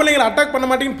ஆம்பளைங்களை அட்டாக் பண்ண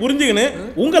மாட்டீங்கன்னு புரிஞ்சுக்கின்னு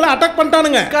உங்களை அட்டாக்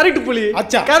பண்ணிட்டானுங்க. கரெக்ட் புலி.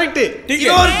 அச்சா கரெக்ட்.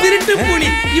 இவன் ஒரு திருட்டு புலி,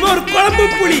 இவன் ஒரு குழம்பு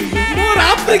புலி, இவன் ஒரு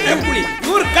ஆப்பிரிக்கன் புலி,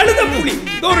 இவன் ஒரு கழுத புலி,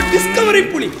 இவன் ஒரு டிஸ்கவரி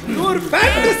புலி, இவன் ஒரு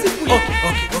ஃபேண்டசி புலி.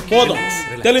 போதும்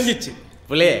தெரிஞ்சிச்சு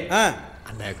புலி.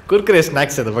 அந்த குர்குரே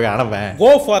ஸ்நாக்ஸ் எது போய் அனுப்ப.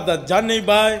 Go for the Johnny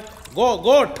bye.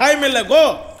 Go time இல்லை கோ.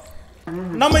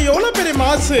 நம்ம எவ்வளவு பெரிய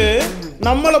மாசு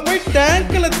நம்மள போய்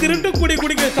டேங்க்ல திருட்டு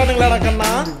குடிக்க வச்சானுங்களாடா கண்ணா.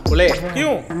 புலே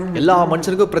எல்லா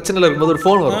மனுஷனுக்கும் பிரச்சனைல இருக்கும்போது ஒரு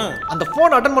ஃபோன் வரும். அந்த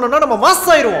ஃபோன் அட்டெண்ட் பண்ணனும்னா நம்ம மாஸ்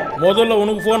ஆயிருவோம். முதல்ல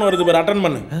உனக்கு ஃபோன் வருது பாரு, அட்டெண்ட்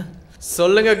பண்ணு.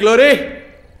 சொல்லுங்க க்ளோரி,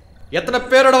 எத்தனை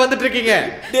பேரோட வந்துட்டு இருக்கீங்க?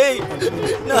 டேய்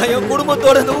நான் என்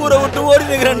குடும்பத்தோட இந்த ஊரை விட்டு ஓடி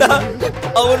நிக்கிறேன்டா.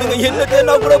 அவனுங்க என்ன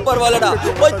தேனா கூட பரவாயில்லடா.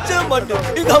 வச்ச மாட்டேன்.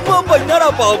 எங்க அம்மா அப்பா என்னடா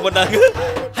பாவம் பண்ணாங்க?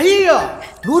 ஐயோ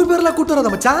 100 பேர்ல கூட்டு வரத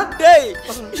மச்சான். டேய்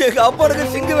எங்க அப்பாவுக்கு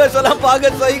சிங்கு வேஷம்லாம்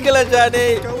பார்க்க சைக்கிள ஜானே.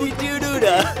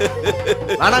 டிடுடா.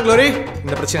 ஆனா க்ளோரி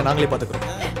இந்த பிரச்சனை நாங்களே பாத்துக்கிறோம்.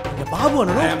 இந்த பாபு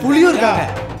அண்ணனும் புலியும் இருக்காங்க.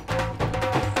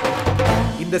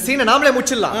 இந்த சீனை நாமளே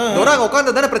முடிச்சிடலாம். டோராங்க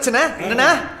உட்கார்ந்தது தானே பிரச்சனை. என்னன்னா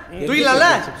தூக்கிடலாம்ல?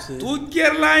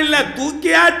 தூக்கிடலாம் இல்ல,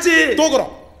 தூக்கியாச்சு.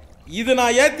 தூக்குறோம். இது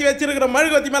நான் ஏத்தி வச்சிருக்கிற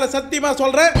மெழுகுவத்தி மேல சத்தியமா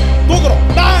சொல்றேன். தூக்குறோம்.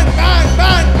 Bang bang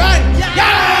bang bang.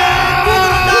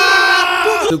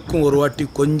 அதுக்கும் ஒரு வாட்டி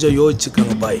கொஞ்சம்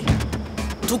யோசிச்சுக்கங்க பாய்.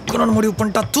 தூக்கணும்னு முடிவு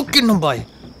பண்ணிட்டா தூக்கிடணும் பாய்.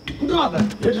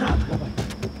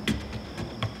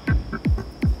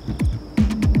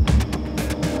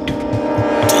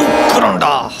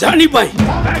 தூக்குறோம்டா ஜானி பாய்.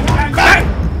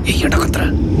 ஏய் என்ன கத்துற?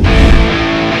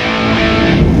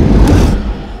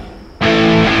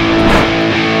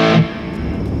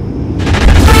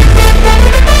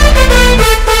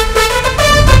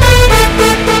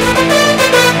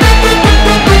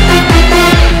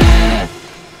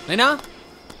 நைனா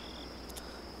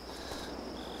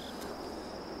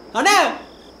அண்ணா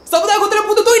சமுதாய குத்திர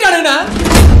புது தூக்கிட்டானே.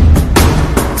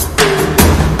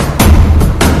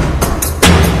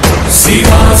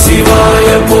 சிவா சிவாய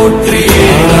போற்றியே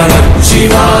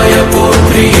நமச்சிவாய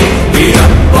போற்றியே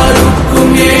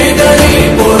பிறப்பருக்கும் ஏகனே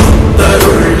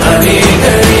பொறுத்தருள்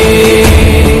அநேகனே.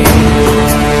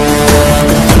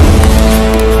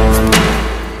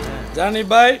 ஜானி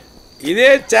பாய்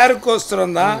இதே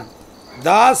சேருக்கோஸ்தரம் தான்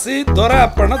தாசி துரை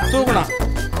அப்பனை தூக்குனான்.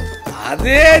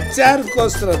 அதே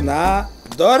சேருக்கோஸ்தரம் தான்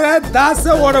துரை தாச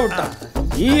ஓட விட்டான்.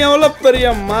 நீ எவ்வளவு பெரிய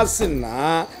மாசுன்னா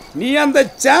நீ அந்த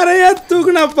சேரையே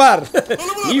தூக்குன பார்.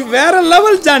 நீ வேற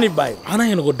லெவல் ஜானி பாய். ஆனா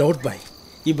எனக்கு ஒரு டவுட் பாய்,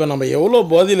 இப்போ நம்ம எவ்வளோ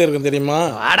போதையில் இருக்கும் தெரியுமா?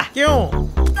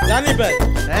 ஜானி பாய்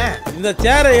இந்த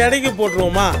சேரை எடைக்கு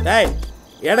போட்டுருவோமா? டேய்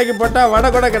எடைக்கு போட்டா வடை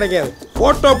கூட கிடைக்காது.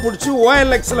 போட்டோ பிடிச்சி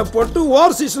OLXல போட்டு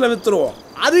ஓவர்சீஸ்ல வித்துருவோம்.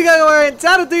 அதுக்காக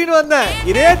சேரை தூக்கிட்டு வந்தேன்.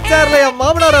 இதே சேர்ல என்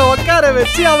மாமனாரை உட்கார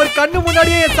வச்சு அவர் கண்ணு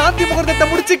முன்னாடியே என் சாந்தி முகூர்த்தத்தை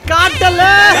முடிச்சு காட்டல.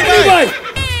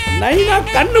 நைனா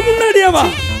கண்ணு முன்னாடியேவா?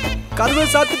 கதவை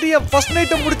சாத்திட்டு என் ஃபர்ஸ்ட்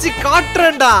நைட்டை முடிச்சு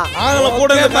காட்டுறேன்டா. நாங்கள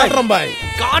கூட காட்டுறோம் பாய்.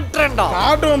 காட்டுறேன்டா.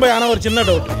 காட்டுவோம் பாய். ஆனா ஒரு சின்ன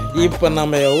டவுட், இப்போ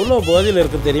நம்ம எவ்வளோ போதையில்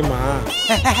இருக்கு தெரியுமா?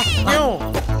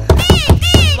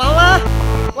 மாமா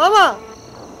மாமா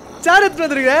சேர் எடுத்து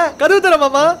வந்துருங்க. கதவு தர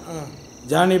மாமா.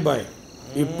 ஜானி பாய்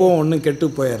இப்போ ஒன்றும் கெட்டு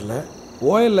போயிடல.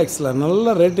 OLXல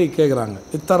நல்ல ரேட்டுக்கு கேட்குறாங்க.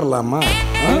 வித்தரலாமா?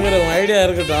 ஐடியா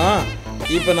இருக்கட்டும்.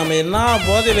 இப்போ நம்ம என்ன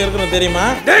போதையில் இருக்கிறோம் தெரியுமா?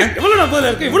 எவ்வளோ போதையில்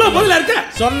இருக்கு? இவ்வளோ போதையில் இருக்க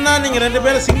சொன்னா நீங்க 2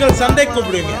 பேரும் சிங்கிள் சண்டே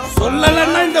கூப்பிடுவீங்க.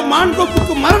 சொல்லலைன்னா இந்த மான்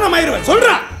கொப்புக்கு மரணம் ஆயிடுவேன்.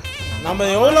 சொல்றேன். நம்ம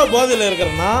எவ்வளோ போதையில்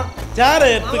இருக்கிறோம்னா சேரை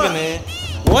எடுத்துக்கின்னு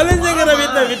ஒளிஞ்சுங்கிற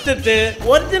வீட்டை விட்டுட்டு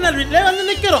ஒரிஜினல் வீட்டிலே வந்து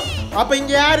நிற்கிறோம். அப்போ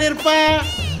இங்கே யார் இருப்பா?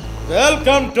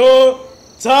 Welcome to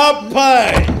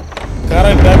சாப்பாய்.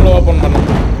 கரெக்ட் டைமில் ஓப்பன் பண்ணுங்க.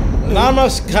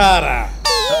 நமஸ்காரா.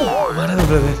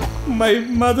 My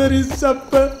mother is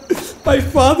supper, my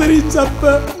father is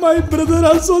supper, my brother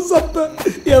also supper.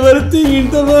 Everything in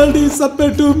the world is supper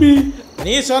to me.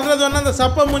 நீ சொல்றது ஒண்ணு அந்த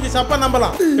சப்ப மூஞ்சி சப்ப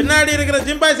நம்பலாம். பின்னாடி இருக்கிற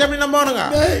ஜிம்பாய்ஸ் எப்படி நம்பணுங்க?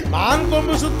 மான்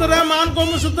கொம்பு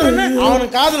சுத்துறன்னு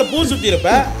அவனுக்கு காதுல பூ சுத்தி இருப்ப.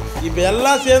 இப்ப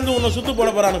எல்லாம் சேர்ந்து உன்னை சுத்து போட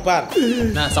போறானு பார்.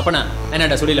 நான் சப்பனா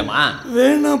என்னடா சொல்லிடலாமா?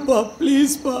 வேணாப்பா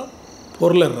ப்ளீஸ்ப்பா.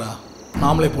 பொருளா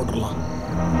நாமளே போட்டுடலாம்.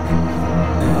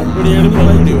 அப்படி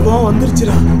எடுக்கலாம்.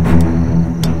 வந்துருச்சுடா.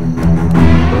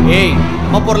 ஏய்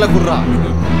நம்ம பொருளை குடுறா.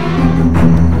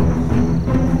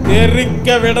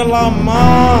 தெரிக்க விடலாமா?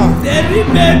 சரி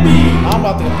பேபி நான்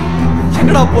பாத்துக்கிறேன்.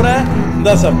 எங்கடா போற?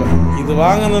 இந்த சப்ப இது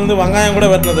வாங்கினது வெங்காயம் கூட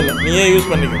வெட்டினதில்லை. நீயே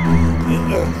யூஸ் பண்ணிக்க.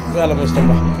 வேலை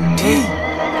முடிச்சிட்டப்பா.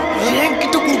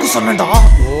 என்கிட்ட குறுக்கு சொன்னடா.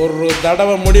 ஒரு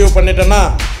தடவை முடிவு பண்ணிட்டேன்னா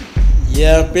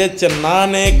என் பேச்ச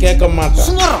நானே கேட்க மாட்டேன்.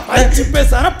 அச்சு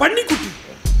பேசார பண்ணி குட்டி.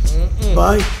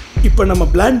 பாய் இப்போ நம்ம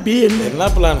பிளான் பி என்ன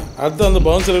பிளான்? அடுத்து வந்து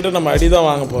பவுன்சர் கிட்ட நம்ம அடி தான்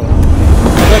வாங்க போறோம்.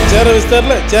 சேர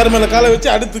விஸ்தார்ல சேர் மேல காலை வச்சு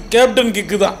அடுத்து கேப்டன்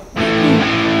கிக்கு தான்.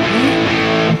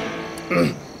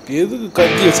 எதுக்கு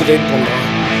கத்தி வச்சு ரைட் பண்றான்?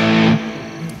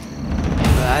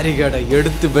 பேரிகார்டை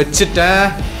எடுத்து வச்சுட்டேன்.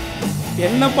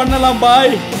 என்ன பண்ணலாம்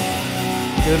பாய்?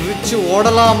 தெரிச்சு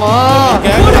ஓடலாமா?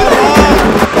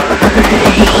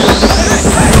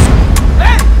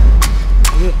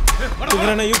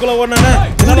 யூக்குள்ள ஓடுனானே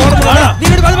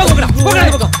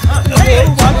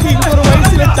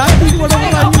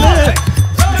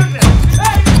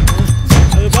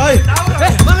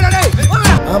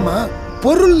ஆமா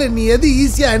பொருள் நீ எது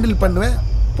ஈஸியா ஹேண்டில் பண்ணுவ?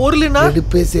 பொருள்னா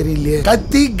எடுப்பே சரியில்லையே.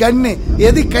 கத்தி கன்னு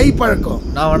எது கை பழக்கம்?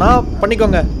 நான் வேணா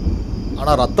பண்ணிக்கோங்க.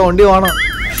 ஆனா ரத்தம் வண்டி வேணாம்.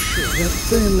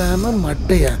 ரத்தம் இல்லாம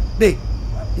மட்டையா? டேய்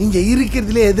இங்க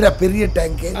இருக்கிறதுல எதிரா பெரிய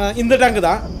டேங்க்? இந்த டேங்க்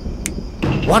தான்.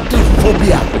 Water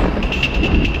phobia.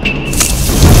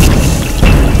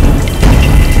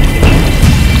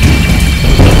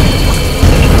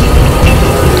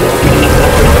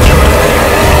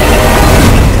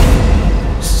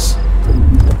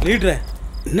 லீடரே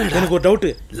எனக்கு ஒரு டவுட்.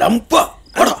 லம்பா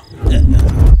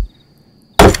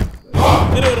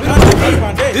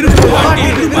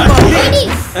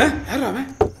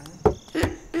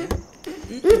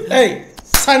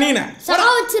சனினா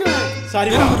சாரி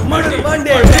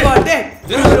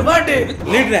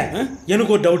லீடரே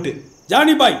எனக்கு ஒரு டவுட்.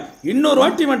 ஜானி பாய் இன்னொரு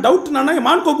வாட்டி இவன் டவுட் நானா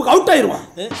மான் கோப்புக்கு அவுட் ஆயிருவான்.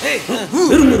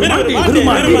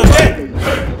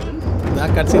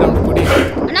 கடைசி ரவுண்ட் குடி.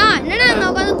 அண்ணா என்னண்ணா அங்க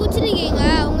உட்காந்து குச்சிருக்கீங்க?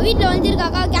 உங்க வீட்ல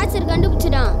வந்திருக்காக்கா கேன்சர்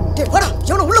கண்டுபிடிச்சிட்டான். டேய் வாடா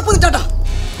எவனோ உள்ள போயிட்டாடா.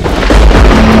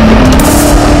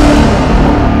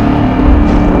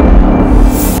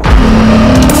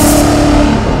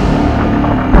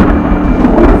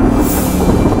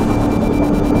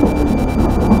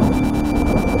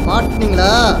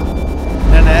 மாட்டீங்களா?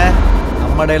 என்னண்ணே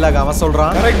நம்ம டைலாக் அவன்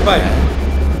சொல்றான். கரெக்ட் பாய்.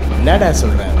 என்னடா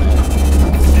சொல்றேன்?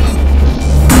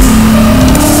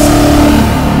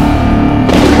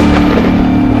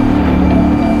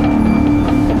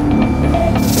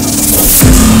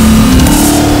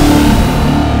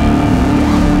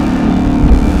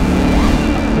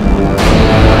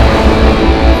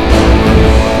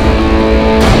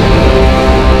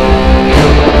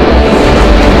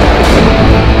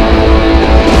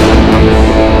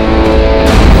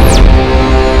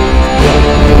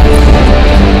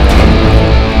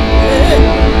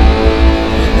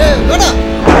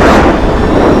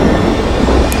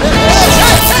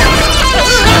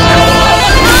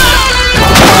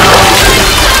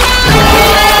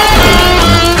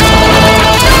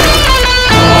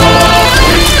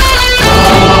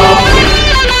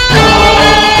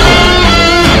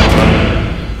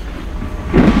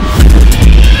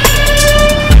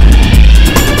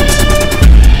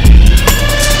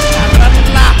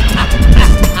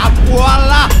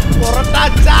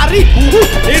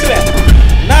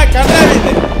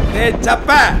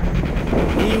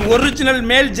 ஒரிஜினல்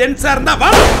மேல் ஜென்ஸா இருந்தா வா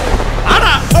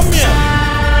ஆடா கம்மியா.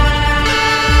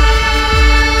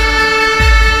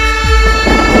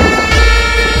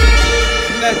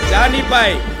 என்ன ஜானி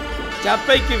பாய்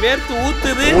சப்பைக்கு வேர்த்து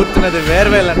ஊத்துது? ஊத்துனது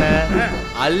வேர்வே இல்லண்ணே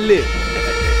அல்லு.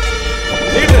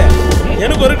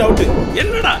 எனக்கு ஒரு டவுட்.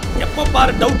 என்னடா எப்ப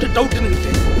பாரு டவுட்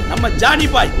டவுட்னு நம்ம ஜானி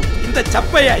பாய் இந்த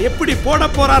சப்பைய எப்படி போட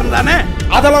போறாரு தானே?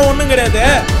 அதெல்லாம் ஒண்ணும் கிடையாது.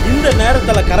 இந்த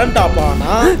நேரத்துல கரண்ட் ஆஃப்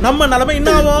ஆனா நம்ம நிலைமை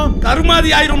என்ன ஆகும்? கருமாதி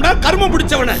ஆயிரும்டா கர்மம்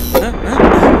பிடிச்சவன.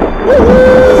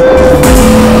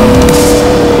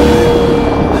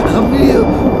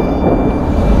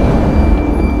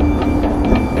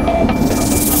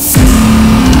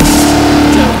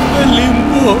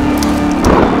 லிம்போ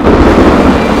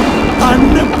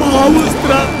அண்ணன்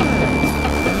பாவுஸ்திரா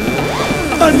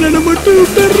அண்ணனை மட்டும்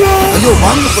விட்டுறா. ஐயோ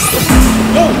வாங்க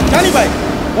ஜானி பாய்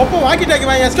ஒப்ப வாக்கி டாக்கி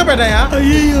வாங்கி எஸ்கேப் ஆயிட்டாயா?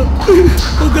 ஐயோ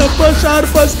உங்க அப்பா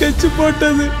ஷார்ப்பா ஸ்கெட்ச்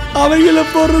போட்டது அவங்கள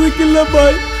போடுறதுக்கு இல்ல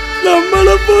பாய், நம்மள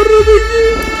போடுறதுக்கு.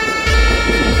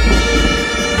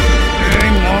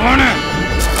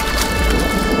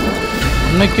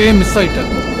 அன்னைக்கே மிஸ் ஆயிட்ட,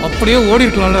 அப்படியே ஓடி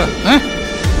இருக்கலாம்ல.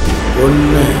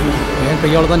 ஒன்று என்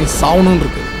கையால தான் நீ சாவணும்னு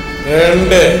இருக்கு.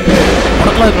 2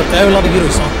 உனக்கெல்லாம் இருக்கிற தேவையில்லாத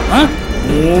ஹீரோயிசம்.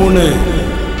 3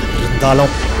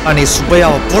 இருந்தாலும் நீ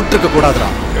சுப்பையாவை போட்டிருக்க கூடாதுடா.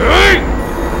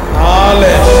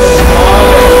 4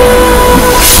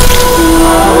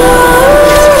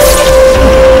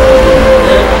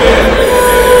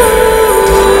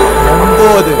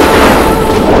 9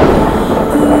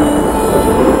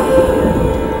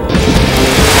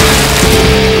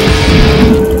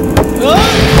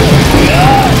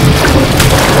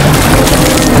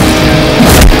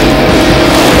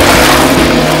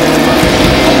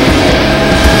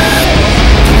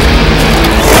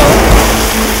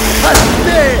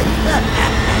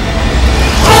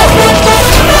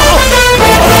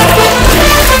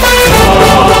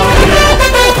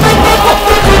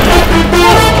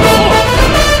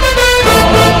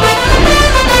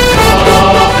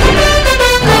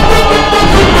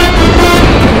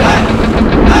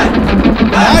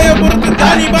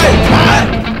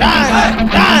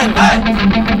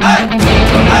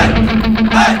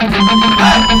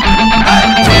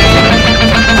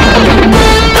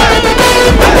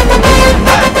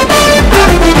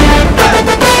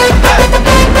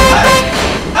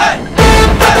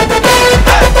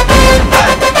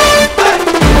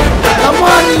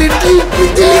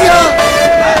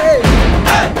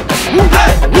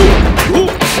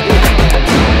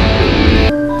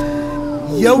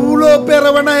 எவ்வளோ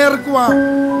பேரவனா இறக்குவான்.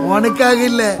 உனக்காக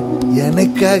இல்ல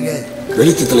எனக்காக.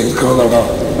 வெளிச்சத்துல இருக்கிறதாடா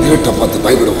இருட்டை பார்த்து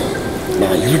பயப்படுவான்.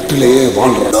 நான் இருட்டிலேயே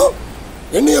வாழ்றேன்.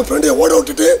 என்ன என் ஃப்ரெண்டைய ஓட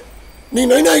விட்டுட்டு நீ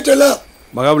நைனா ஆயிட்டல.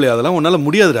 மகாபலி அதெல்லாம் உன்னால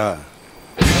முடியாதுடா.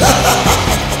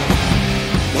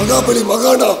 மகாபலி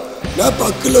மகானா மேப்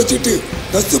அக்கில் வச்சுட்டு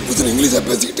தஸ்து புதுன்னு இங்கிலீஷா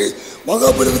பேசிக்கிட்டு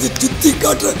மகாபலி வந்து சுத்தி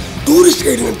காட்டுற டூரிஸ்ட்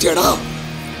கைடு நினைச்சியாடா?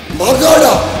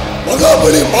 மகாடா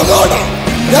மகாபலி மகாடா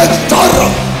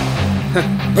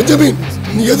பெஞ்சமின்,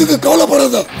 நீ எதுக்கு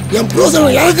கவலைப்படாத. என் ப்ரோசனை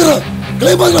இறக்குறேன்.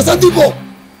 கிளைமாக்ஸ்ல சந்திப்போம்.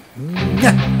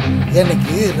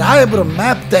 எனக்கு ராயபுரம்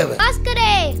மேப் தேவை.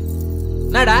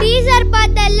 என்னடா டீசர்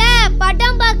பார்த்தல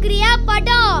படம் பாக்குறியா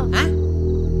படம்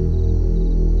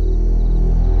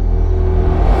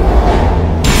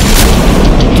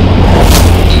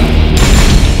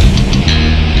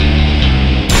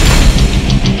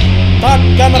Start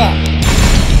camera.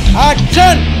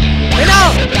 Action. நைனா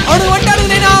அவனுக்கு வந்தானுங்க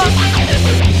நைனா.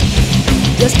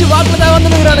 ஜஸ்ட் வாக்ல தான்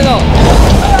வந்து நிக்கறானுங்க.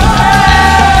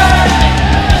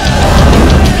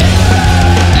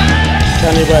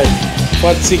 Johnny boy,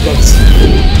 first sequence.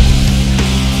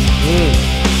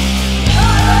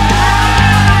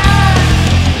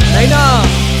 நைனா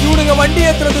இவனுங்க வண்டி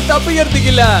ஏத்துறது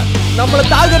தப்பிக்கிறதுக்கு இல்ல, நம்மள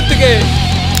தாக்கிறதுக்கு.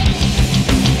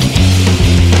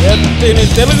 எத்தனை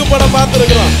தெலுங்கு படம்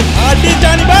பார்த்துருக்கிறோம். அடி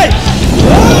ஜானி பாய்.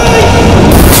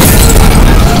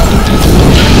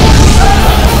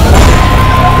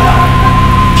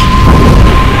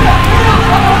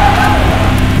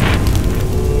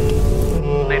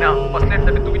 நைனா ஃபர்ஸ்ட் லேயர்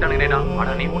தட்டி தூக்கிட்டானுங்க நைனா.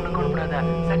 ஆனா நீ ஒண்ணு கவலைப்படாத,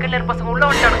 செகண்ட் லேயர் பசங்க உள்ள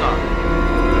வந்துட்டானுங்க.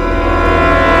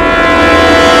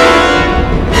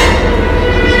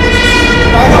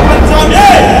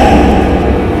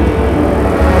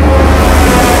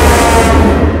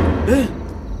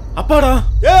 அப்பாடா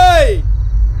ஏய்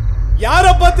யார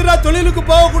பத்திரா தொழிலுக்கு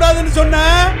போக கூடாதுன்னு சொன்ன?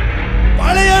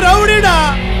 பழைய ரவுடிடா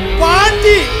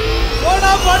பாண்டி.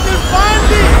 போடா பாண்டி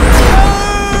பாண்டி.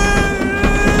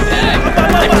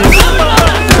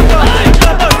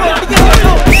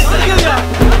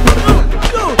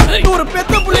 ஒரு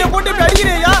பெத்த புள்ளைய போட்டு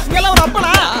அடிக்கிறியா? இங்கெல்லாம் ஒரு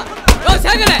அப்பனா? ஓ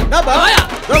சேகரே வாயா.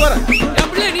 வரேன். என்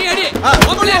புள்ளைய நீ அடி.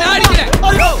 உன் புள்ளைய நான் அடிக்கிறேன்.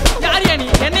 ஐயோ யாரியா நீ?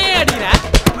 என்னையே அடிக்கிற?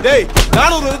 டேய்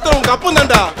நான் ஒரு விருத்தம் உங்க அப்பன்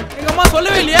தான்டா. எங்க அம்மா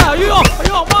சொல்லவே இல்லையா? ஐயோ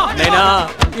ஐயோ அம்மா. நைனா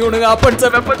இவனுங்க அப்பன்ஸ்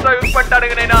வெப்பன்ஸ் யூஸ்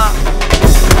பண்ணிட்டானுங்க நைனா.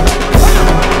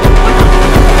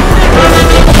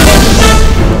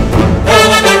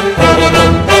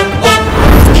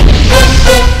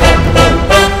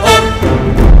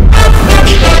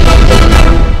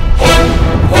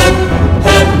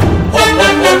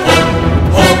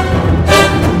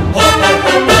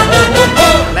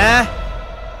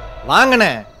 வாங்கண்ணே.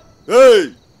 ஏய்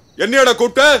என்னையடா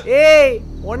கூப்பிட்ட? ஏய்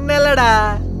ஒண்ணு இல்லடா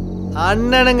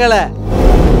அண்ணனுங்கள.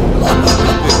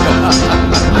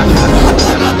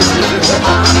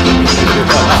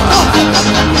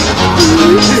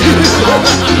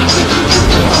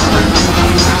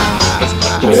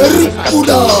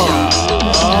 நெருப்புடா.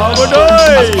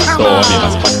 ஆவடோய்.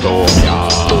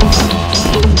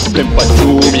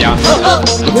 Pempacciumia,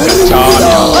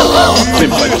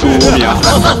 Pempacciumia,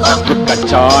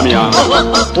 Cacciamia,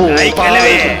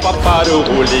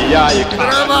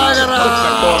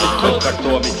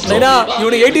 நைனா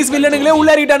இவனு 80s வில்லனுங்களே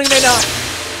உள்ள ஏறிட்டானுங்க நைனா.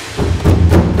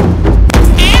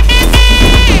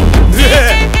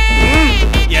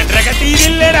 என்ற கட்டி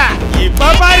இல்லடா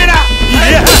இப்ப பாருடா.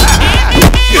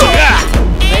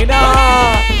 நைனா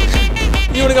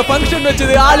இவனுங்க ஃபங்க்ஷன்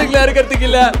வச்சது ஆளுங்கள இருக்கிறதுக்கு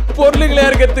இல்ல, பொருளுங்கள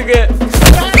இருக்கிறதுக்கு.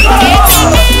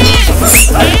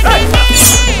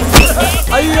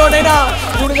 ஐயோ நைனா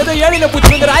இவனுங்க ஏதோ ஏணில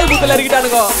பூச்சி வந்து ராய் புத்தல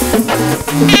இறக்கிட்டானுங்க.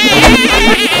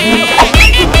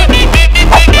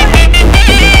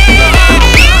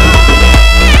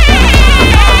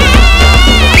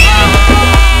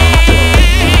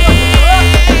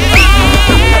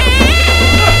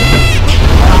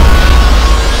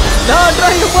 நான்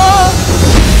டிரைவா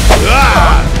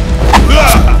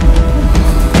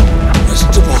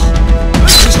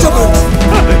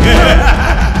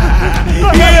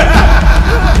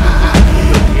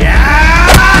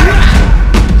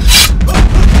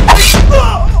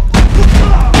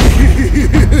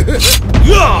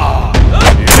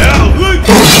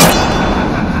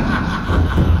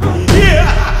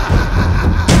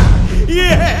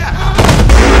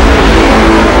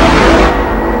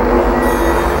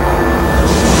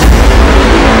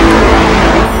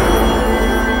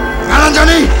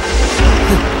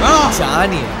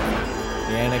ஜானி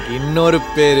எனக்கு இன்னொரு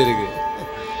பேர் இருக்கு.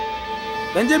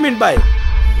 பெஞ்சமின் பாய்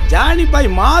ஜானி பாய்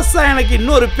மாசா எனக்கு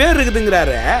இன்னொரு பேர்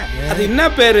இருக்குதுங்கிறாரு. அது என்ன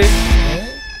பேரு?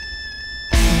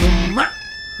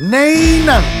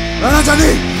 நைனா.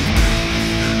 ஜானி.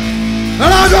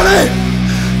 ஜானி.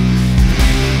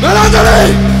 ஜானி.